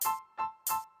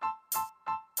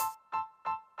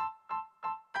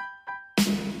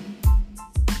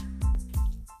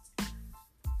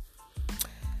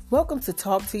Welcome to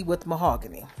Talk Tea with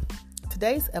Mahogany.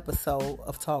 Today's episode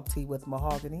of Talk Tea with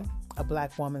Mahogany, a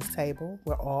Black woman's table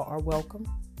where all are welcome.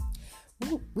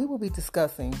 We will be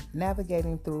discussing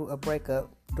navigating through a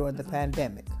breakup during the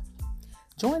pandemic.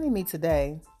 Joining me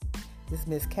today is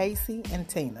Miss Casey and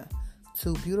Tina,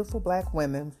 two beautiful Black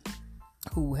women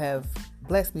who have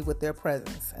blessed me with their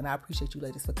presence. And I appreciate you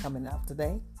ladies for coming out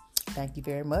today. Thank you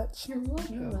very much. You're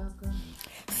welcome.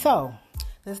 So,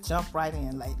 let's jump right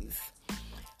in, ladies.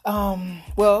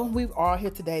 Well, we are here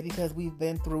today because we've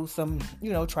been through some,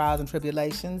 trials and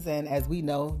tribulations. And as we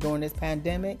know, during this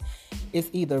pandemic, it's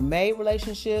either made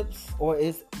relationships or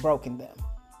it's broken them,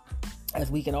 as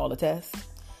we can all attest.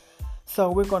 So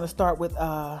we're going to start with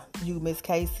you, Miss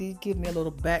Casey. Give me a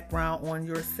little background on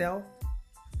yourself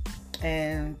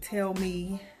and tell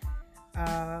me,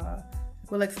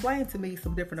 explain to me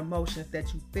some different emotions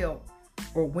that you felt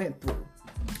or went through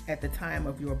at the time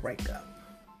of your breakup.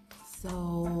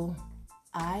 So,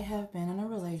 I have been in a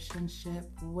relationship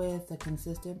with a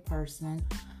consistent person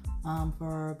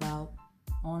for about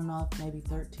on and off maybe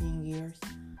 13 years.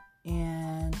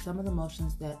 And some of the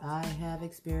emotions that I have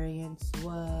experienced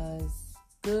was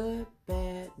good,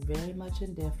 bad, very much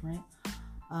indifferent,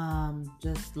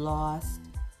 just lost,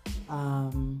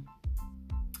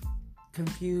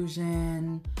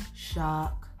 confusion,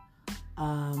 shock,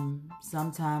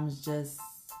 sometimes just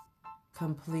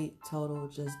complete, total,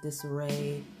 just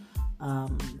disarray,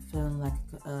 feeling like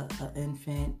an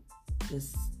infant,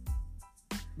 just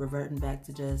reverting back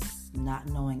to just not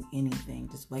knowing anything,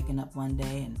 just waking up one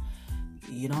day and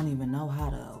you don't even know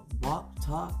how to walk,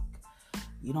 talk,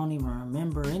 you don't even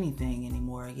remember anything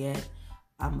anymore, yet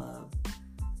I'm a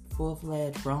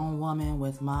full-fledged grown woman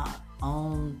with my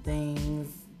own things,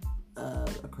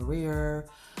 a career,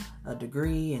 a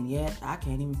degree, and yet I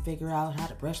can't even figure out how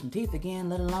to brush my teeth again,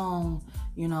 let alone,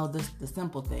 the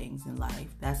simple things in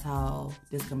life. That's how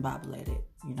discombobulated,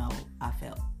 I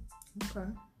felt.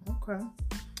 Okay.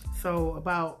 So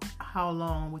about how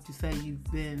long would you say you've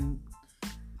been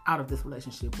out of this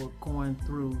relationship or going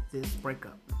through this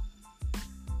breakup?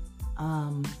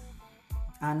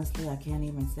 Honestly, I can't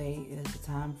even say it's a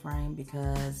time frame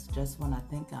because just when I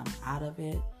think I'm out of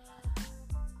it,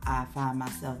 I find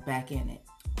myself back in it.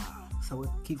 So it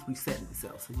keeps resetting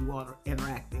itself. So you all are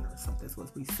interacting or something, so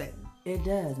it's resetting. It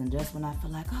does. And just when I feel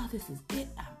like, oh, this is it,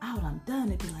 I'm out, I'm done,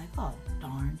 it'd be like, oh,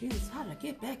 darn, Jesus, how did I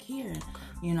get back here?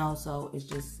 And, so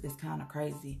it's kind of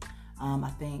crazy.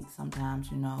 I think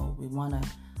sometimes, we want to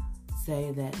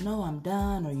say that, no, I'm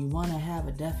done, or you want to have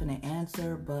a definite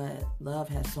answer, but love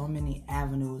has so many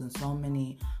avenues and so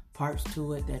many parts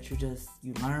to it that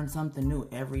you learn something new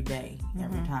every day,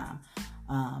 every time.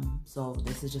 So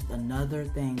this is just another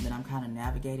thing that I'm kind of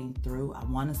navigating through. I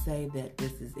want to say that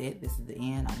this is it. This is the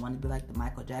end. I want to be like the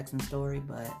Michael Jackson story,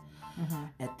 but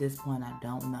at this point, I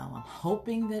don't know. I'm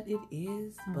hoping that it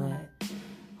is, but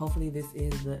hopefully this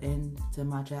is the end to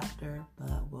my chapter,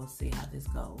 but we'll see how this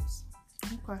goes.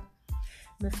 Okay.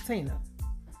 Miss Tina,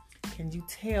 can you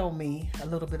tell me a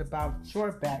little bit about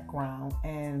your background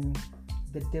and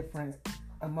the different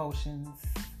emotions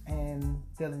and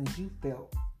feelings you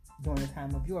felt during the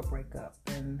time of your breakup,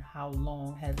 and how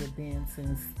long has it been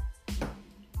since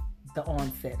the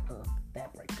onset of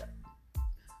that breakup?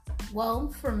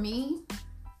 Well, for me,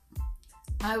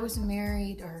 I was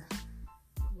married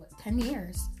 10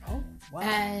 years. Oh, wow.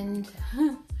 And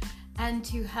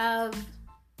to have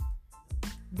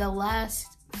the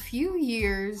last few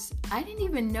years, I didn't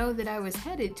even know that I was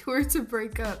headed towards a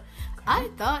breakup. Okay. I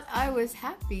thought I was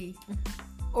happy.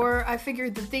 Or I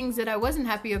figured the things that I wasn't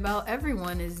happy about,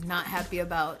 everyone is not happy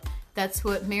about. That's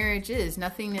what marriage is.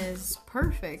 Nothing is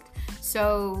perfect.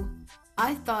 So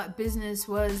I thought business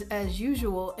was as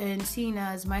usual. And seeing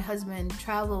as my husband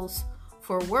travels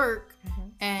for work,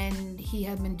 and he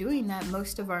had been doing that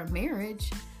most of our marriage,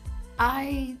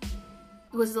 I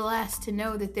was the last to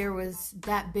know that there was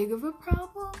that big of a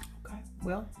problem. Okay.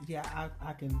 Well, yeah,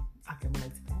 I can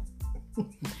relate to that.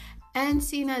 And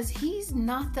seeing as he's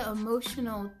not the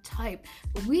emotional type,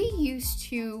 we used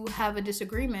to have a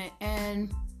disagreement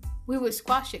and we would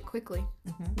squash it quickly.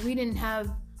 We didn't have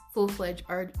full-fledged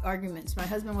arguments. My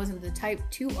husband wasn't the type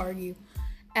to argue.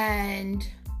 And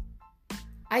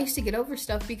I used to get over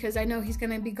stuff because I know he's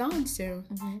going to be gone soon.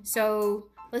 So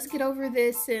let's get over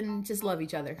this and just love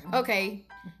each other. Okay,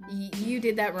 you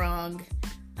did that wrong,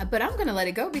 but I'm going to let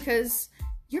it go because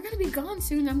you're going to be gone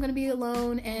soon. I'm going to be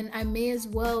alone, and I may as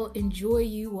well enjoy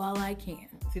you while I can.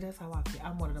 See, that's how I feel.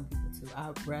 I'm one of them people, too.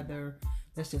 I'd rather,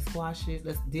 let's just squash it.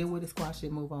 Let's deal with it, squash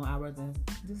it, move on. I'd rather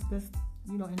just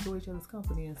enjoy each other's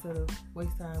company instead of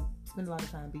spend a lot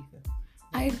of time beefing.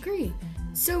 I agree.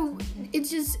 So it's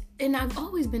just, and I've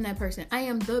always been that person. I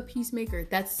am the peacemaker.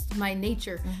 That's my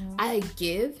nature. I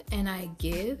give and I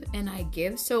give and I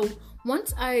give. So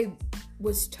once I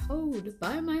was told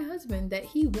by my husband that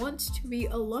he wants to be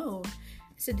alone,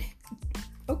 I said,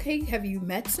 okay, have you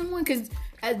met someone? Because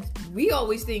we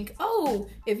always think, oh,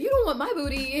 if you don't want my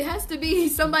booty, it has to be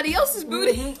somebody else's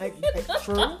booty.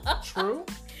 True.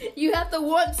 You have to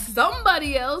want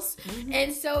somebody else.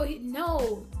 And so,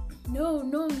 no.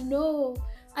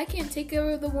 I can't take care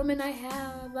of the woman I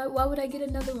have. Why would I get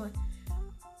another one?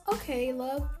 Okay,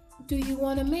 love, do you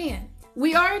want a man?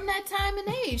 We are in that time and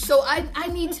age. So I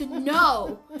need to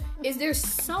know, is there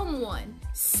someone,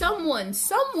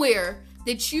 somewhere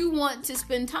that you want to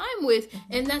spend time with?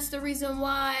 And that's the reason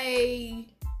why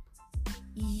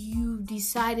you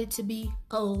decided to be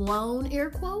alone, air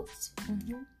quotes.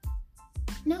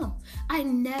 No, I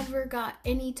never got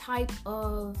any type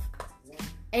of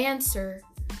answer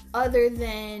other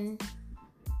than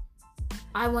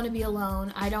I want to be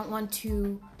alone. I want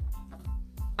to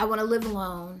live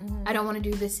alone. I don't want to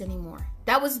do this anymore.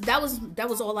 That was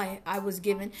all I was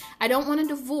given. I don't want a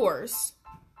divorce.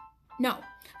 No,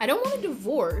 I don't want a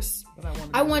divorce. But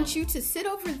I want you to sit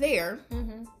over there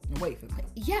and wait for me.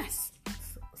 Yes.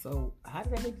 So how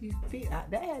did that make you feel?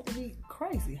 That had to be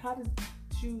crazy. How did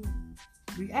you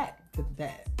react to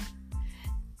that?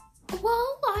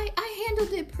 Well, I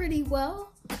handled it pretty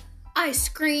well. I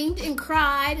screamed and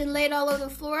cried and laid all over the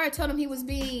floor. I told him he was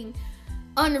being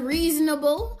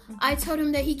unreasonable. I told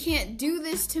him that he can't do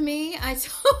this to me. I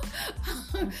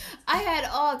had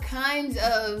all kinds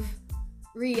of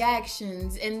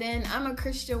reactions. And then I'm a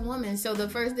Christian woman, so the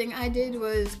first thing I did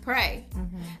was pray.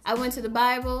 I went to the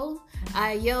Bible.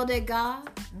 I yelled at God.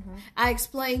 I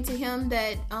explained to him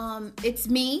that it's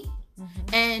me.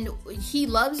 And he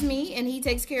loves me and he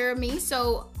takes care of me.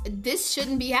 So this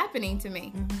shouldn't be happening to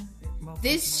me.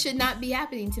 This should not be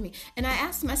happening to me. And I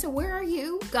asked him, I said, where are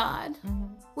you, God?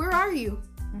 Where are you?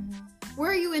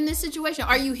 Where are you in this situation?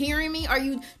 Are you hearing me?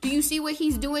 Do you see what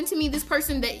he's doing to me? This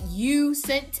person that you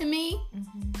sent to me,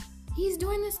 he's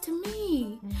doing this to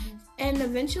me. And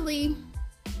eventually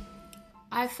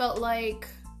I felt like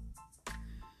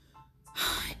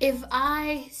if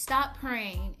I stop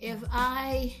praying, if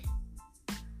I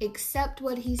accept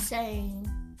what he's saying,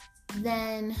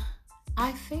 then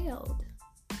I failed.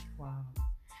 Wow.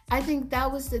 I think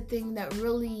that was the thing that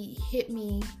really hit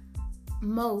me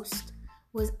most,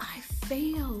 was I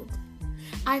failed.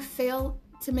 I failed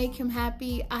to make him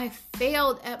happy. I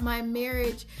failed at my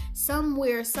marriage.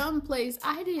 Somewhere, someplace,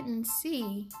 I didn't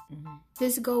see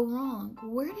this go wrong.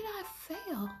 Where did I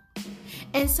fail?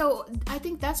 And so I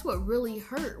think that's what really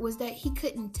hurt, was that he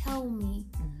couldn't tell me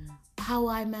how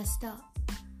I messed up.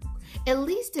 At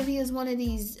least if he is one of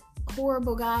these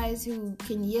horrible guys who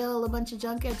can yell a bunch of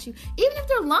junk at you, even if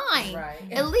they're lying,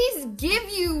 at least give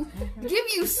you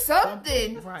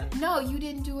something. Right. No, you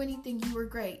didn't do anything. You were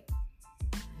great.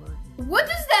 What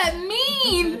does that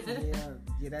mean?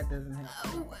 Yeah, that doesn't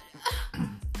happen.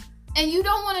 And you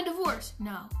don't want a divorce?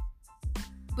 No.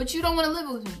 But you don't want to live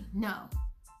with me? No.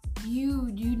 You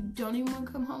don't even want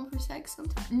to come home for sex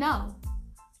sometimes? No.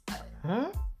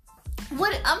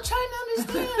 What? I'm trying to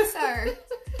understand, sir.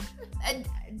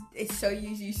 So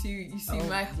you see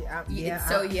my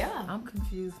I'm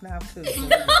confused now too.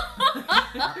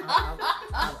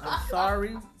 I'm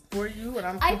sorry for you,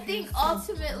 and I think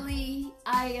ultimately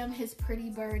I am his pretty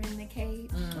bird in the cage.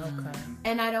 Okay.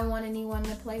 And I don't want anyone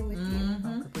to play with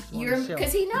you. You're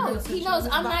because he knows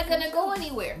I'm not gonna go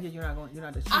anywhere. Yeah, you're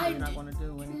not the cheater. You're not gonna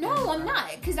do anything. No, I'm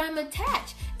not, because I'm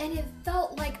attached, and it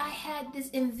felt like I had this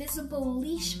invisible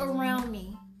leash around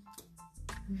me.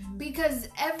 Because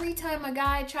every time a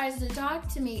guy tries to talk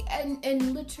to me,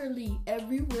 and literally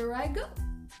everywhere I go,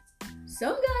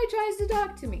 some guy tries to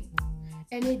talk to me.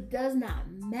 And it does not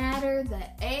matter the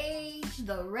age,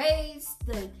 the race,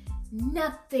 the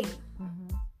nothing.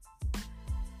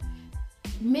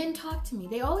 Men talk to me.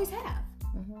 They always have.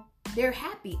 They're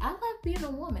happy. I love being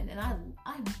a woman, and I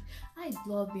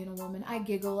love being a woman. I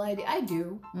giggle. I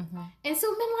do. And so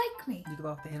men like me. You give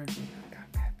off the energy.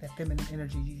 That feminine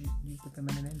energy. You use the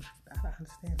feminine energy. I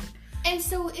understand it. And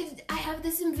so I have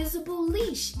this invisible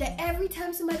leash that every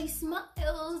time somebody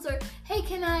smiles or, hey,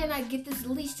 can I? And I get this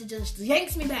leash that just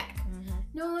yanks me back.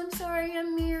 No, I'm sorry,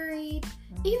 I'm married.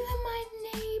 Even my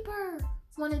neighbor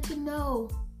wanted to know,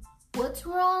 what's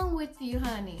wrong with you,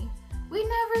 honey? We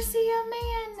never see a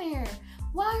man there.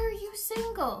 Why are you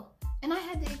single? And I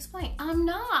had to explain, I'm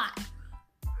not.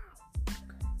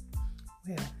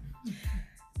 Well,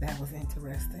 that was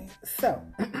interesting. So,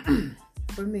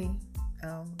 for me,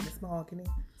 Miss Mahogany,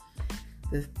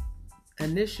 the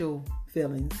initial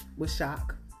feelings was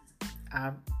shock.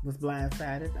 I was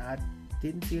blindsided. I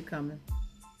didn't see it coming.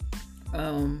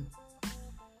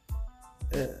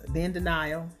 Then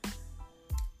denial,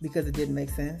 because it didn't make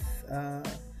sense.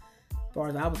 As far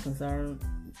as I was concerned,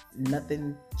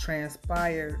 nothing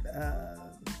transpired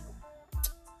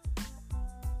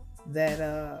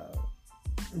that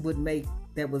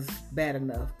was bad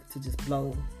enough to just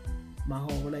blow my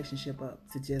whole relationship up,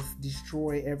 to just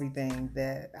destroy everything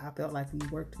that I felt like we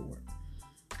worked toward.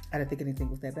 I didn't think anything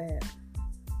was that bad.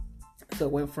 So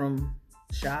it went from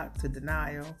shock to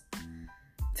denial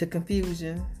to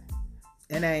confusion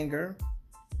and anger,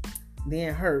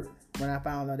 then hurt when I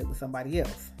found out it was somebody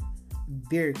else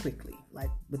very quickly, like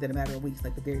within a matter of weeks,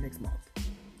 like the very next month.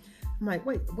 I'm like,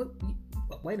 wait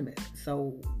a minute.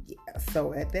 So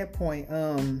at that point,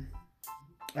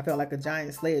 I felt like a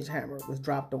giant sledgehammer was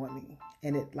dropped on me,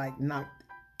 and it like knocked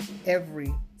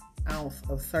every ounce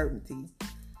of certainty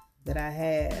that I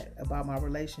had about my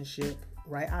relationship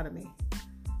right out of me.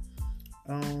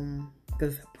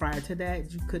 Because prior to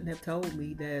that, you couldn't have told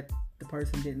me that the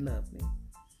person didn't love me,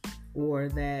 or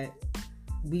that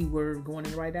we were going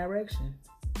in the right direction.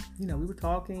 You know, we were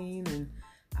talking, and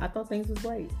I thought things was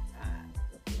great.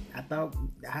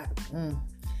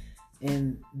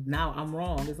 And now I'm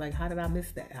wrong. It's like, how did I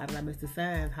miss that? How did I miss the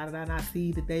signs? How did I not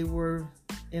see that they were,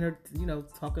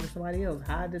 talking to somebody else?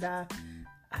 How did I,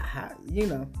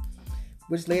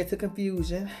 which led to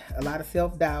confusion, a lot of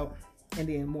self-doubt, and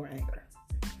then more anger.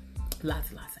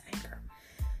 Lots of anger.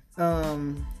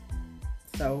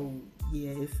 So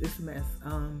yeah, it's a mess.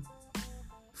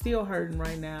 Still hurting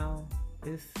right now.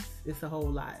 It's a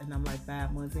whole lot, and I'm like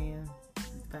 5 months in,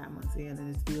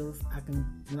 and it feels,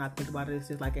 when I think about it, it's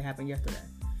just like it happened yesterday.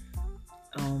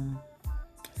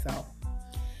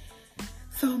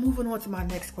 So moving on to my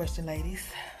next question, ladies.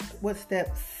 What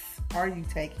steps are you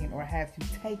taking, or have you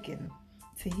taken,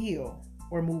 to heal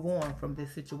or move on from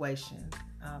this situation?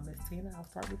 Miss Tina, I'll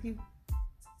start with you.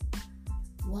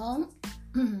 Well,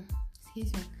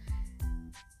 excuse me.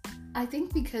 I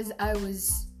think because I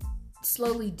was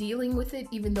slowly dealing with it,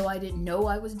 even though I didn't know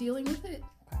I was dealing with it,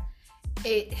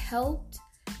 it helped,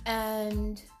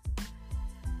 and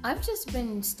I've just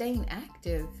been staying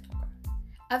active.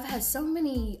 I've had so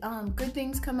many good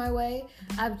things come my way.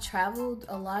 I've traveled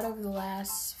a lot over the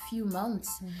last few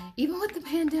months, even with the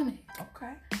pandemic.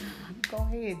 Okay, go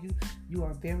ahead. You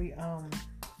are very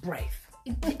brave.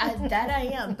 That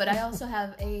I am, but I also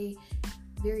have a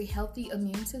very healthy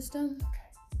immune system.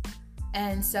 Okay.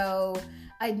 And so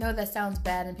I know that sounds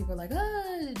bad, and people are like,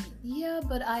 yeah,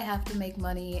 but I have to make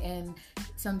money, and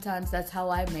sometimes that's how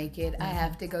I make it. I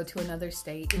have to go to another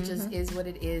state. It just is what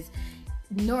it is.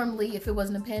 Normally, if it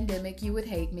wasn't a pandemic, you would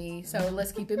hate me, so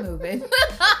let's keep it moving.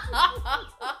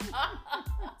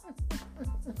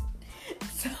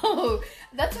 So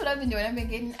that's what I've been doing. I've been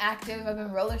getting active. I've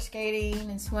been roller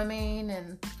skating and swimming,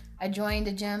 and I joined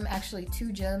a gym, actually 2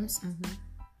 gyms,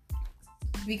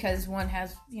 because one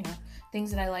has,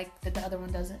 things that I like that the other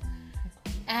one doesn't.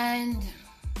 And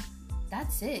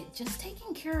that's it. Just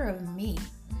taking care of me.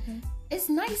 It's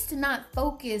nice to not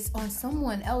focus on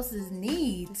someone else's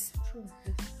needs. It's true.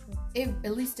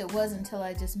 At least it was until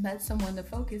I just met someone to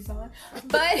focus on.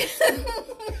 But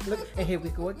look, and here we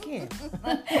go again.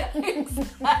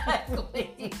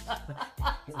 Exactly.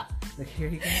 Look, here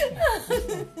you go.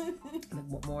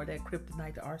 Look, more of that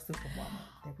kryptonite to our superwoman.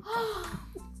 There we go.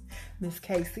 Miss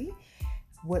Casey,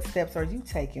 what steps are you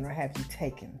taking, or have you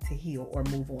taken, to heal or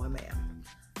move on, ma'am?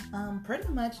 Pretty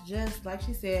much just like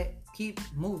she said, keep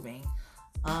moving.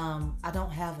 I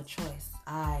don't have a choice.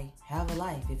 I have a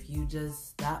life. If you just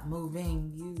stop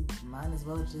moving, you might as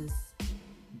well just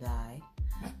die.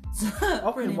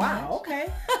 Okay, wow, much.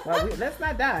 Okay. Well, let's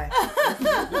not die.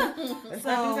 Let's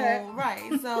not do that.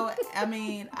 Right. So, I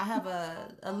mean, I have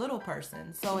a little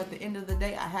person. So at the end of the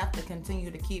day, I have to continue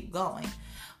to keep going.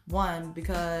 One,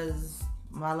 because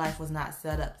my life was not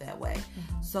set up that way.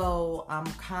 So I'm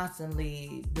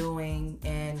constantly doing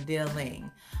and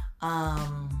dealing.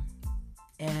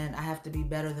 And I have to be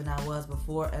better than I was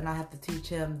before. And I have to teach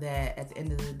him that at the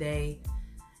end of the day,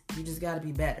 you just got to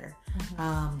be better.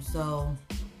 I'm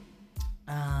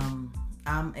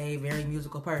a very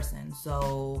musical person.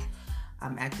 So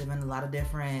I'm active in a lot of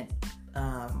different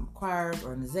choirs,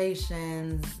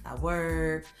 organizations. I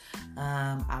work.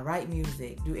 I write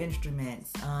music, do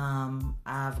instruments.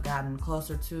 I've gotten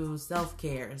closer to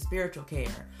self-care, spiritual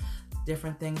care,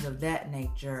 different things of that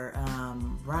nature.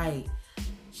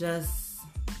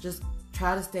 Just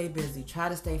try to stay busy, try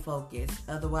to stay focused.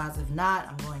 Otherwise, if not,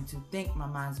 I'm going to think my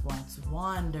mind's going to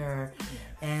wander.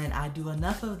 And I do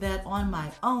enough of that on my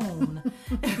own.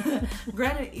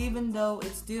 Granted, even though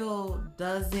it still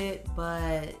does it,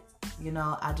 but, you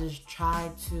know, I just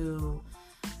try to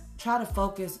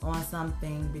focus on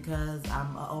something because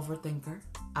I'm an overthinker.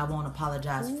 I won't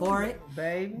apologize for it.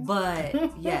 Baby.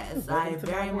 But, yes, I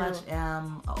very much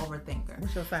am an overthinker.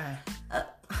 What's your sign?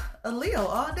 A Leo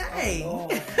all day. Oh,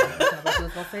 I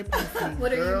was gonna say Pisces.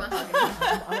 What are you, Girl,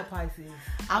 Mahogany? I'm a Pisces.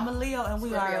 I'm a Leo, and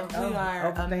we are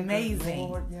Overthinker. amazing.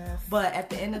 Lord, yes. But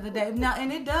at the end of the day, now,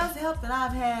 and it does help that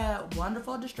I've had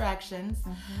wonderful distractions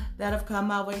that have come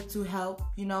my way to help,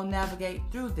 you know, navigate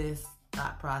through this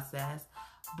thought process.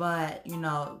 But, you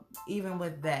know, even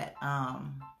with that,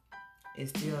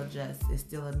 it's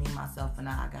still a me, myself, and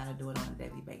I gotta do it on a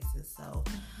daily basis. So,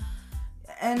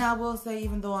 and I will say,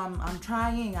 even though I'm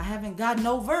trying, I haven't gotten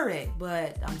over it,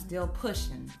 but I'm still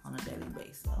pushing on a daily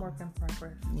basis. Work in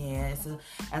progress. Yeah, so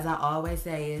as I always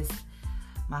say, is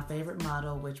my favorite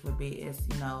motto, which would be, it's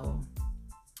so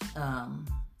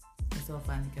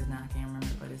funny because now I can't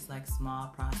remember, but it's like small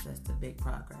process to big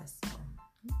progress. So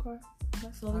Okay.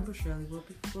 That's slowly fine. but surely, we'll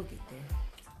get there.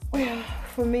 Well,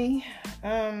 for me,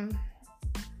 I'm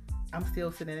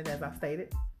still sitting in it as I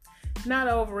stated. Not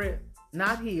over it,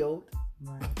 not healed.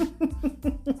 Right.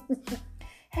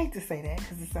 Hate to say that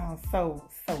because it sounds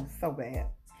so bad.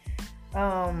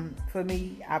 For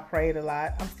me, I prayed a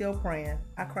lot. I'm still praying.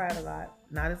 I cried a lot.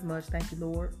 Not as much, thank you,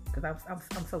 Lord, because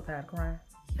I'm so tired of crying.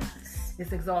 Yes.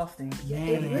 It's exhausting. Yeah,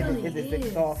 it really It is is.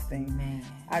 exhausting. Man.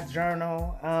 I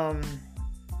journal.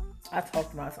 I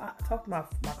talk to my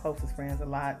closest friends a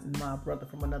lot. My brother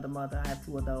from another mother. I have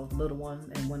two of those, little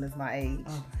one and one is my age.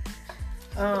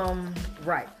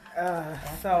 Right.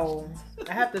 So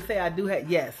I have to say I do have,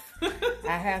 yes,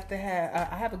 I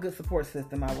have a good support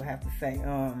system, I would have to say,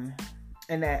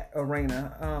 in that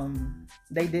arena.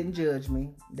 They didn't judge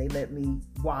me. They let me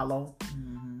wallow.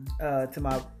 To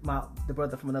the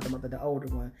brother from another mother, the older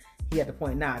one. He had the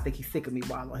point now, I think he's sick of me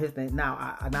wallowing. His thing now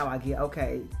I get,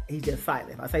 okay, he's just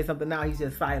silent. If I say something now, he's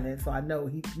just silent. So I know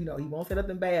he won't say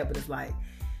nothing bad, but it's like,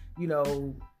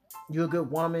 you're a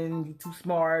good woman, you too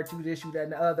smart, you this, you that,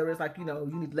 and the other. It's like, you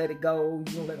need to let it go.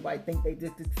 You don't let nobody think they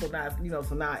did this. So now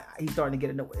he's starting to get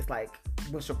annoyed. It's like,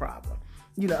 what's your problem?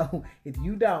 If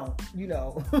you don't,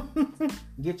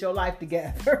 get your life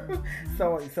together.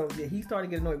 So yeah, he's starting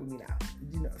to get annoyed with me now.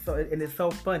 So, and it's so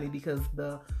funny because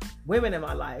the women in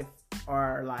my life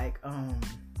are like,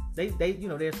 they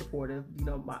they're supportive.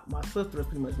 My sister is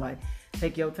pretty much like,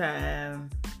 take your time.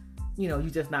 You're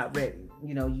just not ready.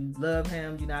 You love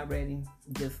him, you're not ready.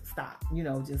 Just stop.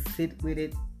 Just sit with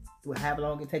it. However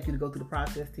long it take you to go through the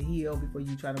process to heal before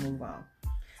you try to move on.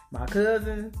 My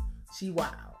cousin, she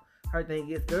wild. Her thing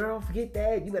is, girl, forget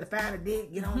that. You better find a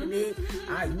dick, get on the dick.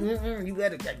 You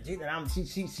better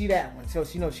she that one. So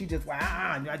she just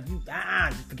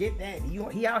forget that.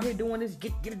 He out here doing this,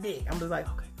 get a dick. I'm just like,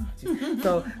 okay.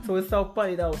 So it's so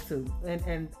funny those two.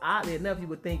 And oddly enough, you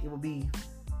would think it would be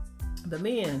the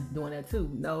men doing that too.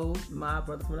 No, my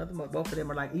brother from another mother, both of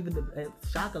them are like, even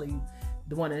shockingly,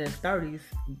 the one in his 30s,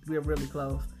 we're really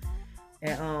close.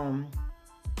 And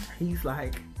he's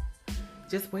like,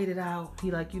 just wait it out. He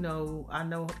like, I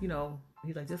know,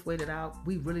 he's like, just wait it out.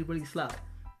 We really, really slow.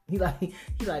 He like,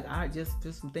 I just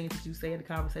some things that you say in the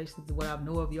conversations, what I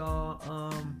know of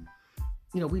y'all.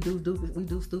 We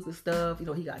do stupid stuff. He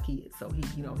got kids, so he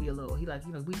like,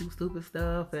 we do stupid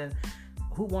stuff, and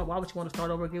why would you want to start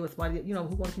over again with somebody, who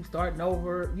want to keep starting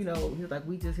over? He's like,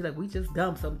 we just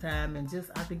dumb sometime, and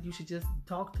I think you should just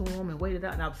talk to him and wait it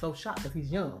out. And I was so shocked because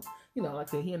he's young. Like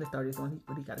I said, he in his 30s,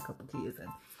 but he got a couple kids,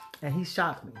 and he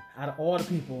shocked me out of all the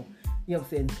people. I'm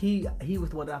saying, he was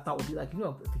the one that I thought would be like,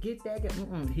 forget that.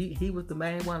 He was the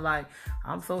main one. Like,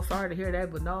 I'm so sorry to hear that,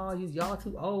 but no, y'all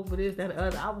too old for this, that, and the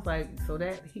other. I was like, so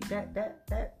that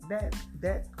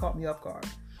caught me off guard.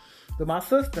 But my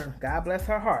sister, God bless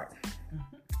her heart,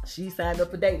 she signed up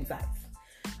for dating sites.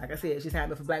 Like I said, she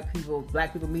signed up for Black People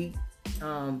Meet,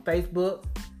 Facebook,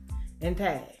 and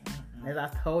Tag. As I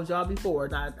told y'all before,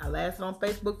 I lasted on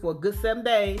Facebook for a good 7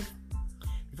 days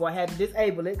before I had to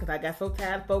disable it because I got so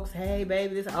tired of folks. Hey,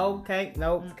 baby, this can't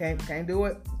do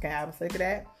it. Okay, I'm sick of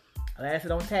that. I lasted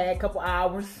on Tag a couple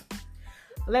hours.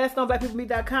 I lasted on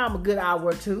BlackPeopleMeet.com a good hour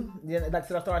or two. Then, like I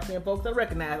said, I started seeing folks I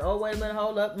recognize. Oh, wait a minute,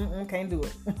 hold up. Can't do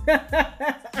it.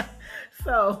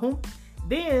 So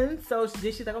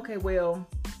she's like, okay, well,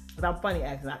 but I'm funny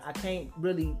acting. I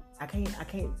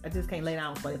just can't lay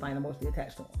down with somebody if I ain't emotionally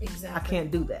attached to them. Exactly. I can't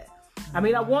do that. I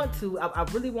mean, I want to. I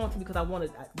really want to because I want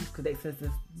to. Because they since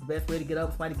it's the best way to get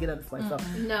up, somebody to get up this way. So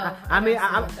No, I'm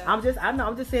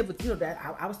just saying, but you know that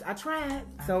I tried.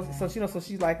 So she's like,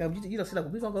 she's like,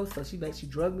 we gonna go. So she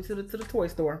drugged me to the toy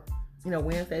store. You know,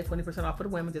 Wednesday 20% off for the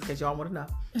women, just in case y'all want to know.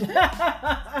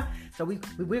 So we're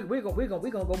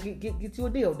gonna go get you a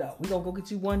deal though. We're gonna go get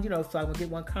you one, you know, so I'm gonna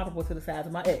get one comparable to the size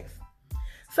of my ex.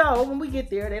 So when we get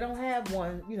there, they don't have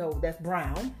one, you know, that's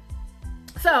brown.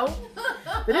 So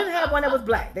they didn't have one that was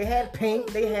black. They had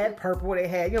pink, they had purple, they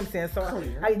had, you know what I'm saying? So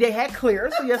they had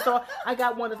clear. So yeah, so I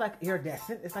got one that's like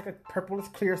iridescent. It's like a purplish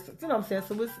clear, you know what I'm saying?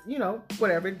 So it's, you know,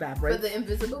 whatever, it vibrates. For the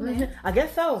invisible man. I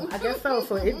guess so.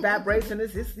 So it vibrates and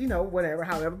it's you know, whatever,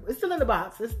 however. It's still in the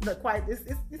box. It's not quite, it's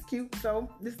cute. So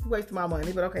this is wasting my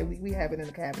money, but okay, we have it in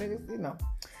the cabinet. It's, you know,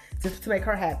 just to make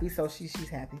her happy. So she's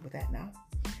happy with that now.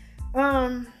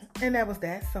 And that was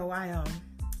that. So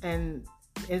and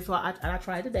so I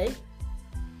tried today.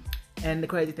 And the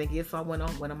crazy thing is, so I went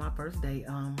on my first date.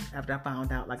 After I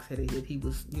found out, like I said, he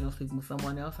was, you know, sleeping with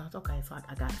someone else. I was okay. So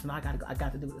I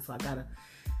got to do this. So I gotta.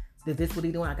 If this what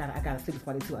he doing, I gotta sleep with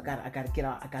somebody too. I gotta get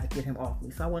out. I gotta get him off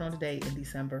me. So I went on a date in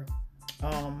December.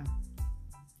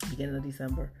 Beginning of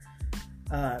December.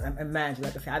 Imagine,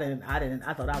 like I said,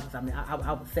 I thought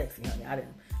I was sexy, honey. I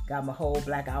didn't got my whole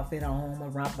black outfit on,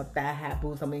 around my thigh hat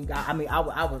boots. I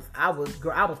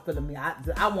was feeling me.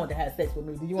 I wanted to have sex with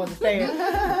me. Do you understand?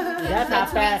 That's how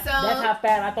fast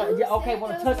I thought. Yeah, okay,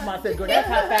 want to touch myself, girl. That's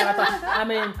how fast I thought. I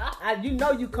mean, you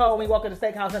know you cold when you walk in the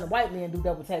steakhouse and the white men do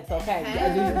double takes. Okay,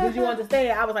 did you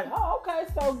understand? I was like, oh, okay,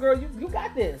 so girl, you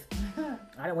got this.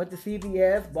 I done went to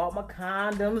CVS, bought my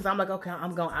condoms. I'm like, okay,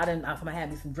 I'm gonna have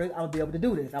me some drink. I'm gonna be able to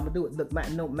do this. I'm gonna do it. Look,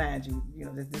 mind you, you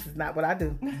know, this is not what I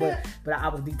do, but I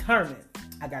was determined.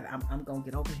 I'm gonna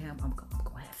get over him. I'm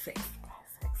gonna have sex.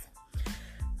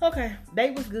 Okay,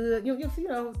 date was good. You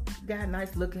know, guy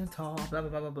nice looking, tall, blah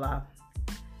blah blah blah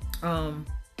blah.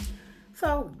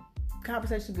 So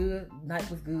conversation good, night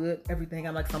was good, everything.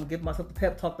 I'm like, so I'm giving myself the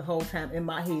pep talk the whole time in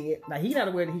my head. Now he not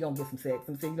aware that he gonna get some sex.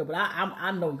 I'm saying, you know, but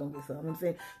I know he gonna get some. I'm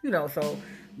saying, you know, so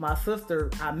my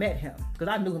sister, I met him because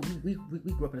I knew him. We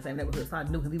grew up in the same neighborhood, so I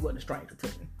knew him. He wasn't a stranger to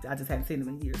me. I just hadn't seen him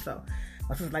in years. So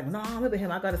my sister's like, no, I remember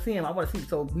him. I gotta see him. I want to see him.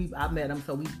 So I met him.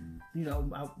 So we, you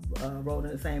know, I rode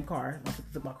in the same car. My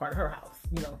sister took my car to her house.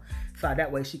 You know, so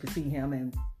that way she could see him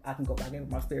and I can go back in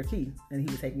with my spare key, and he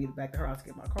would take me back to her house to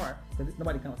get my car because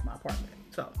nobody comes to my apartment.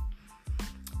 So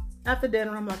after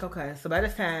dinner, I'm like, okay. So by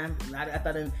this time, I thought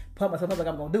I didn't put myself up like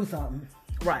I'm gonna do something,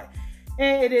 right?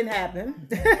 And it didn't happen.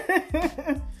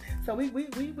 So we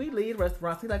leave the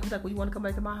restaurant. He's like, well, you want to come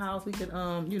back to my house? We can,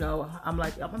 you know. I'm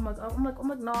like,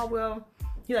 no, well.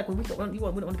 He's like, well, we don't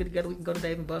want to get together. We can go to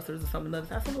Dave and Buster's or something. I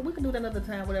said, well, we can do that another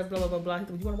time, whatever, blah, blah, blah, blah. He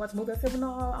said, well, you want to watch a movie? I said, well,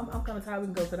 no, I'm kind of tired. We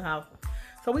can go to the house.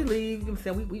 So we leave. You know what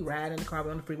I'm saying? We ride in the car.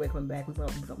 We're on the freeway coming back. We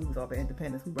was off at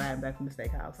Independence. We riding back from the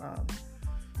steakhouse.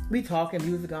 We talking,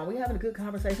 music on. We having a good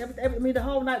conversation. I mean, the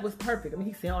whole night was perfect. I mean,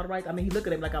 he said all the right. I mean, he looked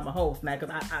at him like I'm a whole snack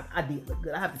because I did look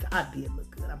good. I did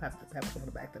look good. I'm happy to have something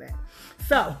back to that.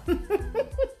 So,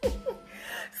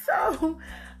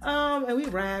 and we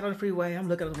ride on the freeway. I'm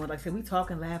looking at the one, like I said, we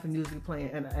talking, laughing, music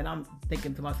playing, and I'm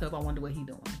thinking to myself, I wonder what he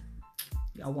doing.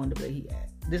 I wonder where he at.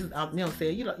 This is, you know what I'm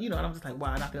saying? You know, and I'm just like,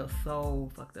 wow, and I feel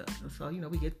so fucked up. And so, you know,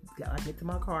 I get to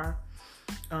my car.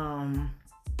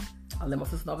 I let my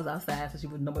sister know I was outside, so she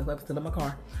wouldn't know I was still in my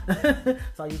car.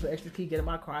 So I use the extra key, get in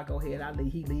my car, I go ahead, I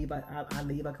leave, he leave, I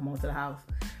leave, I come on to the house.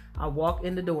 I walk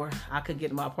in the door, I could get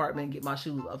in my apartment and get my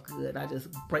shoes off good. I just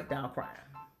break down crying.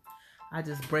 I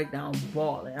just break down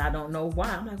bawling. I don't know why.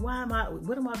 I'm like,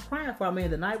 what am I crying for? I mean,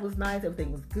 the night was nice,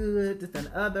 everything was good, this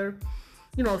and other.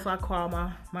 You know, so I called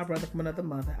my brother from another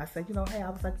mother. I said, you know, hey, I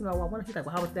was like, you know, he's like,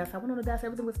 well, how was that? I went on the dash,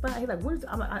 everything was fine. He's like, what is,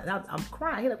 I'm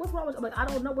crying. He's like, what's wrong with you? I'm like, I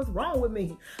don't know what's wrong with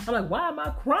me. I'm like, why am I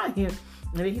crying?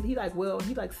 And he like, well,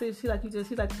 he like, sis, he like, because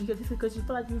you feel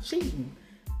like you're cheating.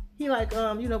 He like,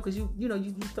 you know, because you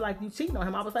feel like you cheating on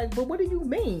him. I was like, but what do you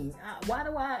mean? Why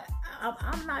do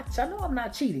I'm not, I know I'm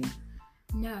not cheating.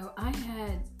 No, I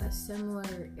had a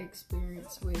similar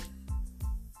experience with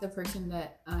the person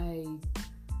that I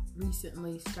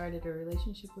recently started a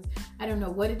relationship with. I don't know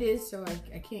what it is, so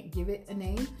I can't give it a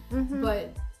name. Mm-hmm.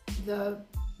 But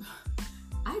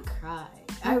I cried.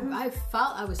 Mm-hmm.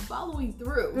 I was following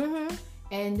through. Mm-hmm.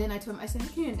 And then I told him, I said,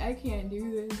 I can't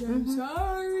do this. I'm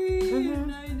sorry. Mm-hmm.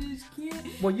 And I just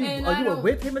can't. Well, you were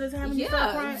with him at the time?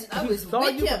 Yeah, I was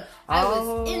with him. I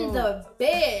was in the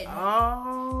bed.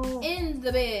 Oh. In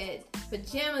the bed.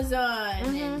 Pajamas on.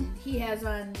 Mm-hmm. And he has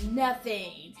on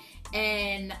nothing.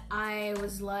 And I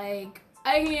was like,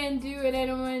 I can't do it. I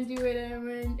don't want to do it.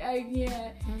 I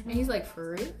can't. Mm-hmm. And he's like,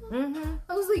 for real? Mm-hmm.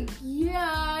 I was like, yeah,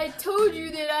 I told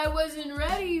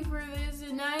for this,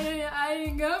 and I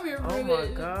didn't come here for Oh this.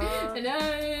 my God.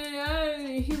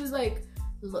 And he was like,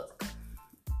 look,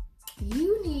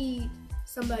 you need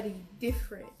somebody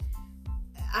different.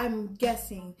 I'm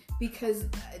guessing because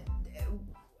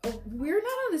we're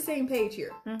not on the same page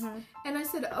here. Mm-hmm. And I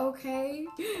said, okay,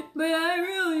 but I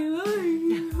really like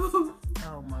you.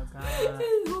 Oh my God.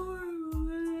 It's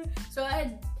horrible. So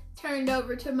I turned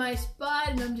over to my spot,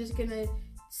 and I'm just gonna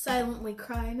silently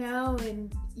cry now,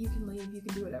 and you can leave. You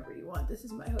can do whatever you want. This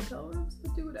is my hotel room, so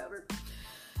do whatever.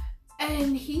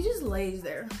 And he just lays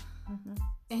there. Mm-hmm.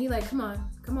 And he like, come on.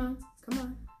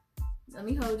 Let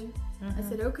me hold you. Mm-hmm. I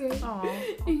said, okay.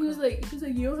 Aww, And he was like,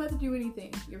 you don't have to do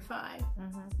anything. You're fine.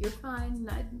 Mm-hmm. You're fine.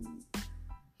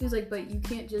 He was like, but you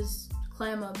can't just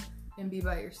clam up and be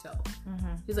by yourself.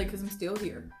 Mm-hmm. He's like, because I'm still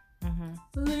here. Mm-hmm.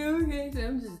 I was like, okay. So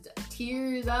I'm just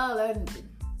tears all and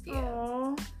yeah.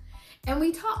 Aww. And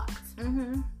we talked.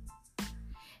 Mm-hmm.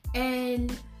 And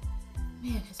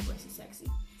man, his voice is sexy.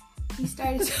 He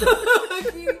started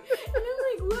talking, and I'm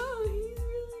like, wow, he's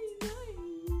really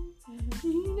nice.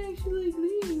 He's actually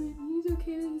clean. He's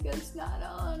okay that he got snot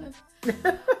on.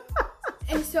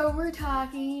 And so we're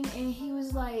talking, and he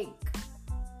was like,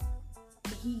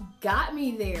 he got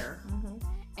me there,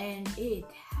 and it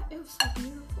was so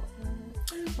beautiful.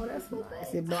 Oh, that's so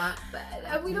nice.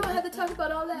 But we don't have to talk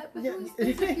about all that. But Yeah,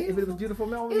 it if it was beautiful,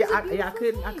 no, It was a I beautiful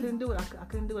couldn't thing. do it. I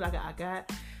couldn't do it. I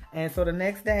got, and so the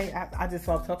next day, I just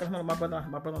started talking to my brother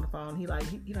on the phone. He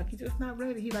just not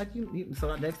ready. He like you. So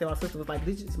the next day, my sister was like,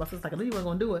 my sister's like, I knew you weren't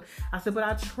gonna do it. I said, but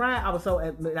I tried. I was so,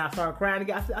 and I started crying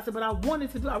again. I said, but I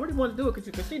wanted to do it. I really wanted to do it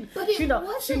because she. But it she know,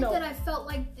 wasn't that I felt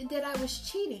like that I was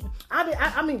cheating.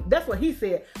 I mean, that's what he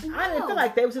said. No. I didn't feel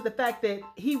like that. It was just the fact that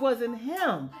he wasn't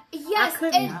him. Yes, I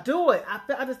couldn't and- do it.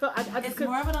 I just felt. I just It's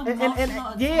couldn't. more of an and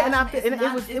emotional yeah, and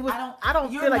attachment. it was. I don't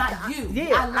You're feel like not you.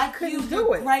 Yeah, I like couldn't you. do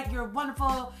You're it. great. You're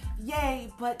wonderful.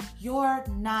 Yay, but you're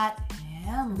not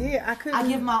him. Yeah, I couldn't. I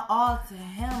give my all to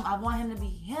him. I want him to be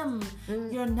him.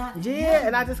 You're not him. Yeah,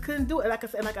 and I just couldn't do it. Like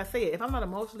I said, if I'm not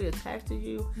emotionally attached to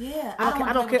you, Yeah,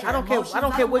 I don't care. I don't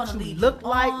care what you look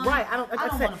like. Right? I don't. Like I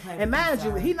wanna said, play and with mind you,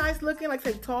 sorry. he nice looking. Like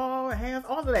I say, tall, hands,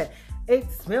 all of that. It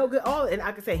smelled good. All and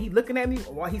like I said, he looking at me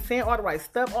while he's saying all the right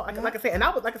stuff. Like I said, and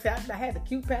I was I had the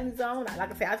cute panties on.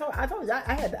 Like I said, I told you,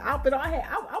 I had the outfit on.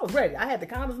 I was ready. I had the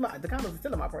condoms. The condoms are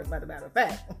still in my purse. Matter of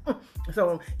fact.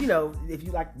 So if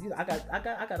you like, I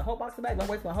got a whole box of bags. I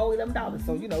wasted my whole $11.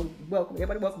 So welcome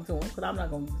everybody. Welcome to them because I'm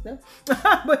not gonna use them.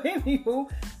 But anywho,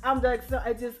 I'm like, so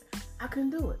I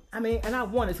couldn't do it. I mean, and I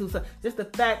wanted to. So just the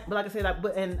fact, but like I said,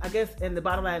 and I guess in the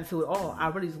bottom line to it all, I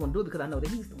really just want to do it because I know that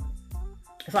he's doing it.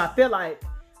 So I feel like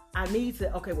I need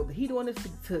to. Okay, well, he doing this.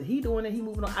 He doing it. He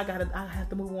moving on. I have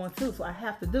to move on too. So I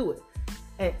have to do it.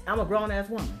 And I'm a grown ass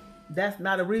woman. That's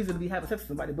not a reason to be having sex with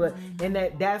somebody. But in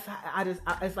that's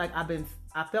it's like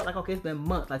I felt like okay, it's been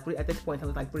months. Like at this point, it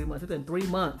was like 3 months. It's been 3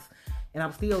 months, and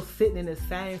I'm still sitting in the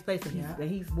same space. And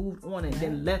he's moved on and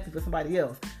then left me for somebody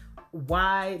else.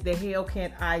 Why the hell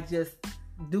can't I just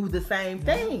do the same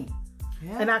thing?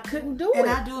 Yeah. And I couldn't do it. And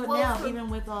I do it now, even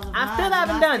with all of I still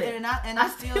haven't done it. And I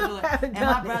still do it. haven't And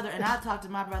my done brother, it. and I talk to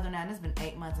my brother now, and it's been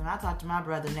 8 months, and I talk to my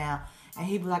brother now, and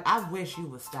he be like, I wish you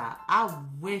would stop. I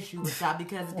wish you would stop,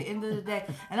 because at the end of the day,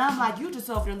 and I'm like, you just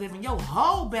over here living your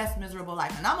whole best miserable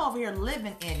life, and I'm over here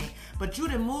living in it, but you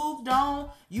done moved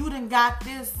on, you done got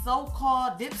this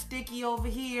so-called dipsticky over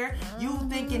here, you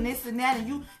thinking this and that,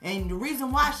 and the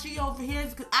reason why she over here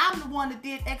is because I'm the one that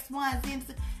did X, Y, and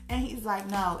Z, and he's like,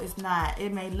 no, it's not.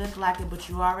 It may look like it, but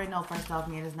you already know, first off,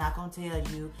 man, it's not going to tell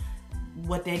you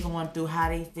what they're going through, how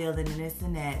they feeling, and this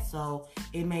and that. So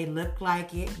it may look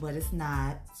like it, but it's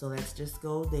not. So let's just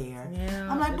go there. Yeah,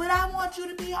 I'm like, but I want you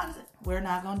to be honest. We're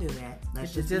not going to do that.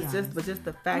 Let's just be honest. But just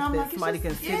the fact that somebody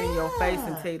can sit in your face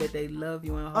and tell you that they love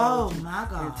you and hold you, my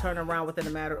God, and turn around within a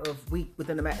matter of weeks,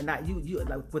 not you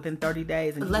like within 30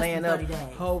 days, and you less laying than up 30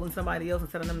 days. holding somebody else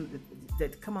and telling them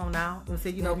that come on now and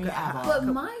say But my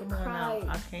come on cry,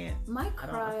 now. I can't. my I can't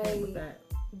cry, with that.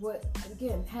 what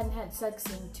again? Hadn't had sex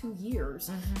in 2 years,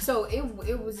 Mm-hmm. so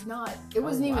it was not. It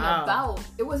wasn't even wow. about.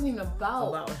 It wasn't even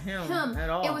about him at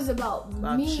all. It was about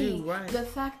me. You, right. The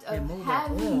fact of And moving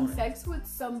having on. sex with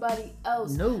somebody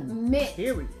else No. meant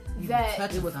Period.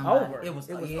 that It was somebody. over. It was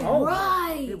over.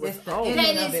 right. It was It's the over.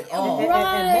 ending That of is it all.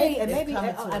 right. And It's maybe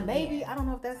coming to an maybe end. I don't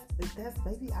know if that's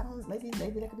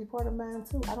maybe that could be part of mine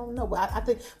too. I don't know, but I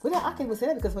think I can't even say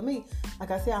that because for me,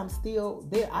 like I said, I'm still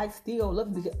there. I still love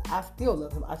him because I still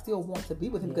love him. I still want to be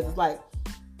with him because it's like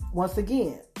once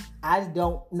again, I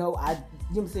don't know. You know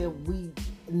what I'm saying?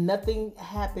 Nothing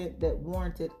happened that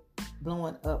warranted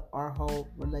blowing up our whole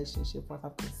relationship. Like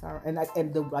I'm concerned,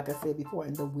 like I said before,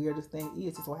 and the weirdest thing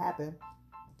is just what happened.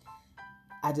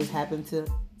 I just happened to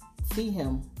see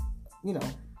him,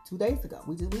 2 days ago.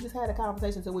 We just had a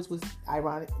conversation, which was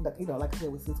ironic. Like I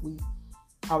said, since we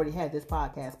already had this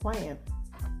podcast planned.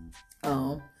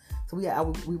 So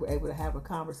we were able to have a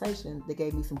conversation that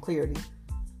gave me some clarity,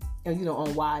 and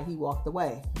on why he walked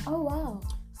away. Oh wow!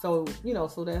 So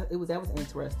so that was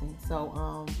interesting.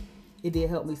 So it did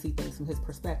help me see things from his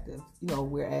perspective.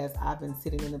 Whereas I've been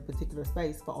sitting in a particular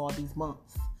space for all these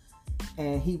months,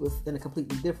 and he was in a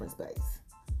completely different space.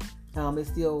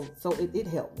 It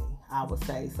helped me, I would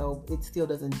say. So it still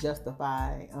doesn't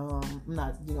justify. I'm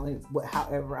not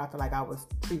however I feel like I was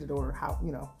treated or how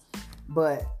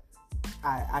but.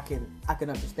 I can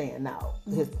understand now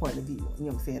his point of view. You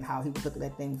know what I'm saying? How he was looking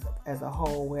at things as a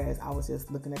whole, whereas I was just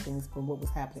looking at things from what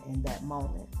was happening in that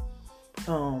moment.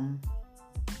 And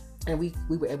we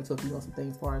were able to agree on some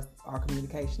things as far as our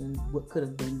communication and what could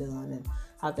have been done and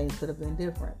how things could have been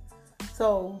different.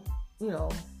 So,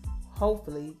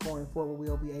 hopefully going forward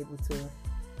we'll be able to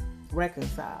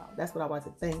reconcile. That's what I like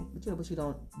to think. But you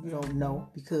don't know,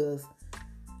 because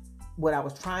what I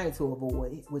was trying to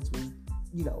avoid, which was,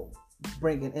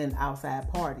 bringing in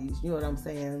outside parties, you know what I'm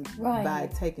saying? Right. By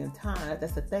taking time,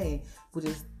 that's the thing, which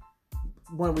is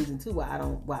one reason too why I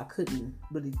couldn't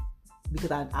really, because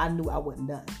I knew I wasn't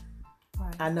done.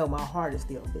 Right. I know my heart is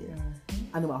still there.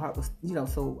 Mm-hmm. I knew my heart was,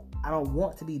 so I don't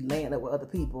want to be laying up with other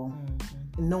people,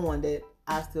 knowing that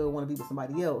I still want to be with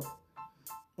somebody else,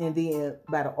 and then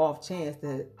by the off chance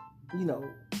that,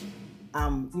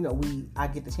 I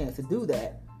get the chance to do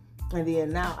that. And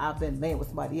then now I've been laying with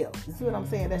somebody else. You see what I'm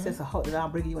saying? That's just a hope that I'm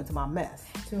bringing you into my mess.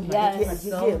 Too much. Yes. That's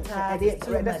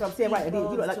what I'm saying, right? And then,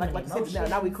 like you said,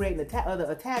 now we're creating other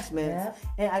attachments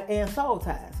and soul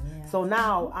ties. Yeah. So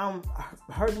now I'm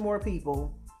hurting more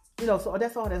people. So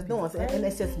that's all that's doing. So, and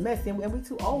it's just messy, and we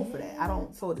too old for that. I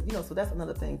don't. So so that's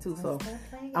another thing too. So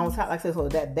on top, like I said, so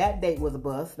that date was a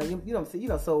bust. Now,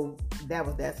 so that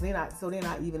was that. So then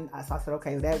I said,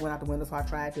 okay, that went out the window. So I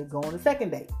tried to go on the second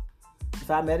date.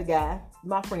 So I met a guy.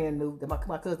 My friend knew that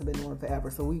my cousin been doing it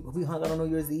forever. So we hung out on New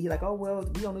Year's Eve. He like, oh well,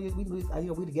 we on New Year's, we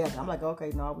together. I'm like,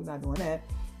 okay, no, we're not doing that.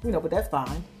 But that's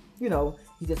fine. He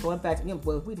just went back to him.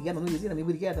 Well, if we together on New Year's Eve,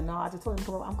 we together. No, I just told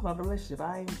him I'm coming out of a relationship.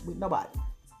 I ain't with nobody.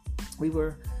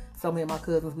 So me and my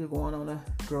cousins, we were going on a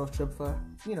girls trip for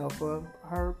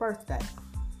her birthday.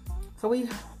 So we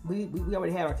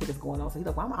already had our tickets going on. So he's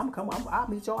like, well, I'm coming. I'll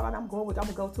meet y'all. I'm going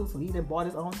to go too. So he done bought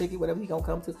his own ticket, whatever he gonna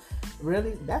come to.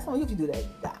 Really? That's on you to do that.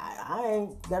 I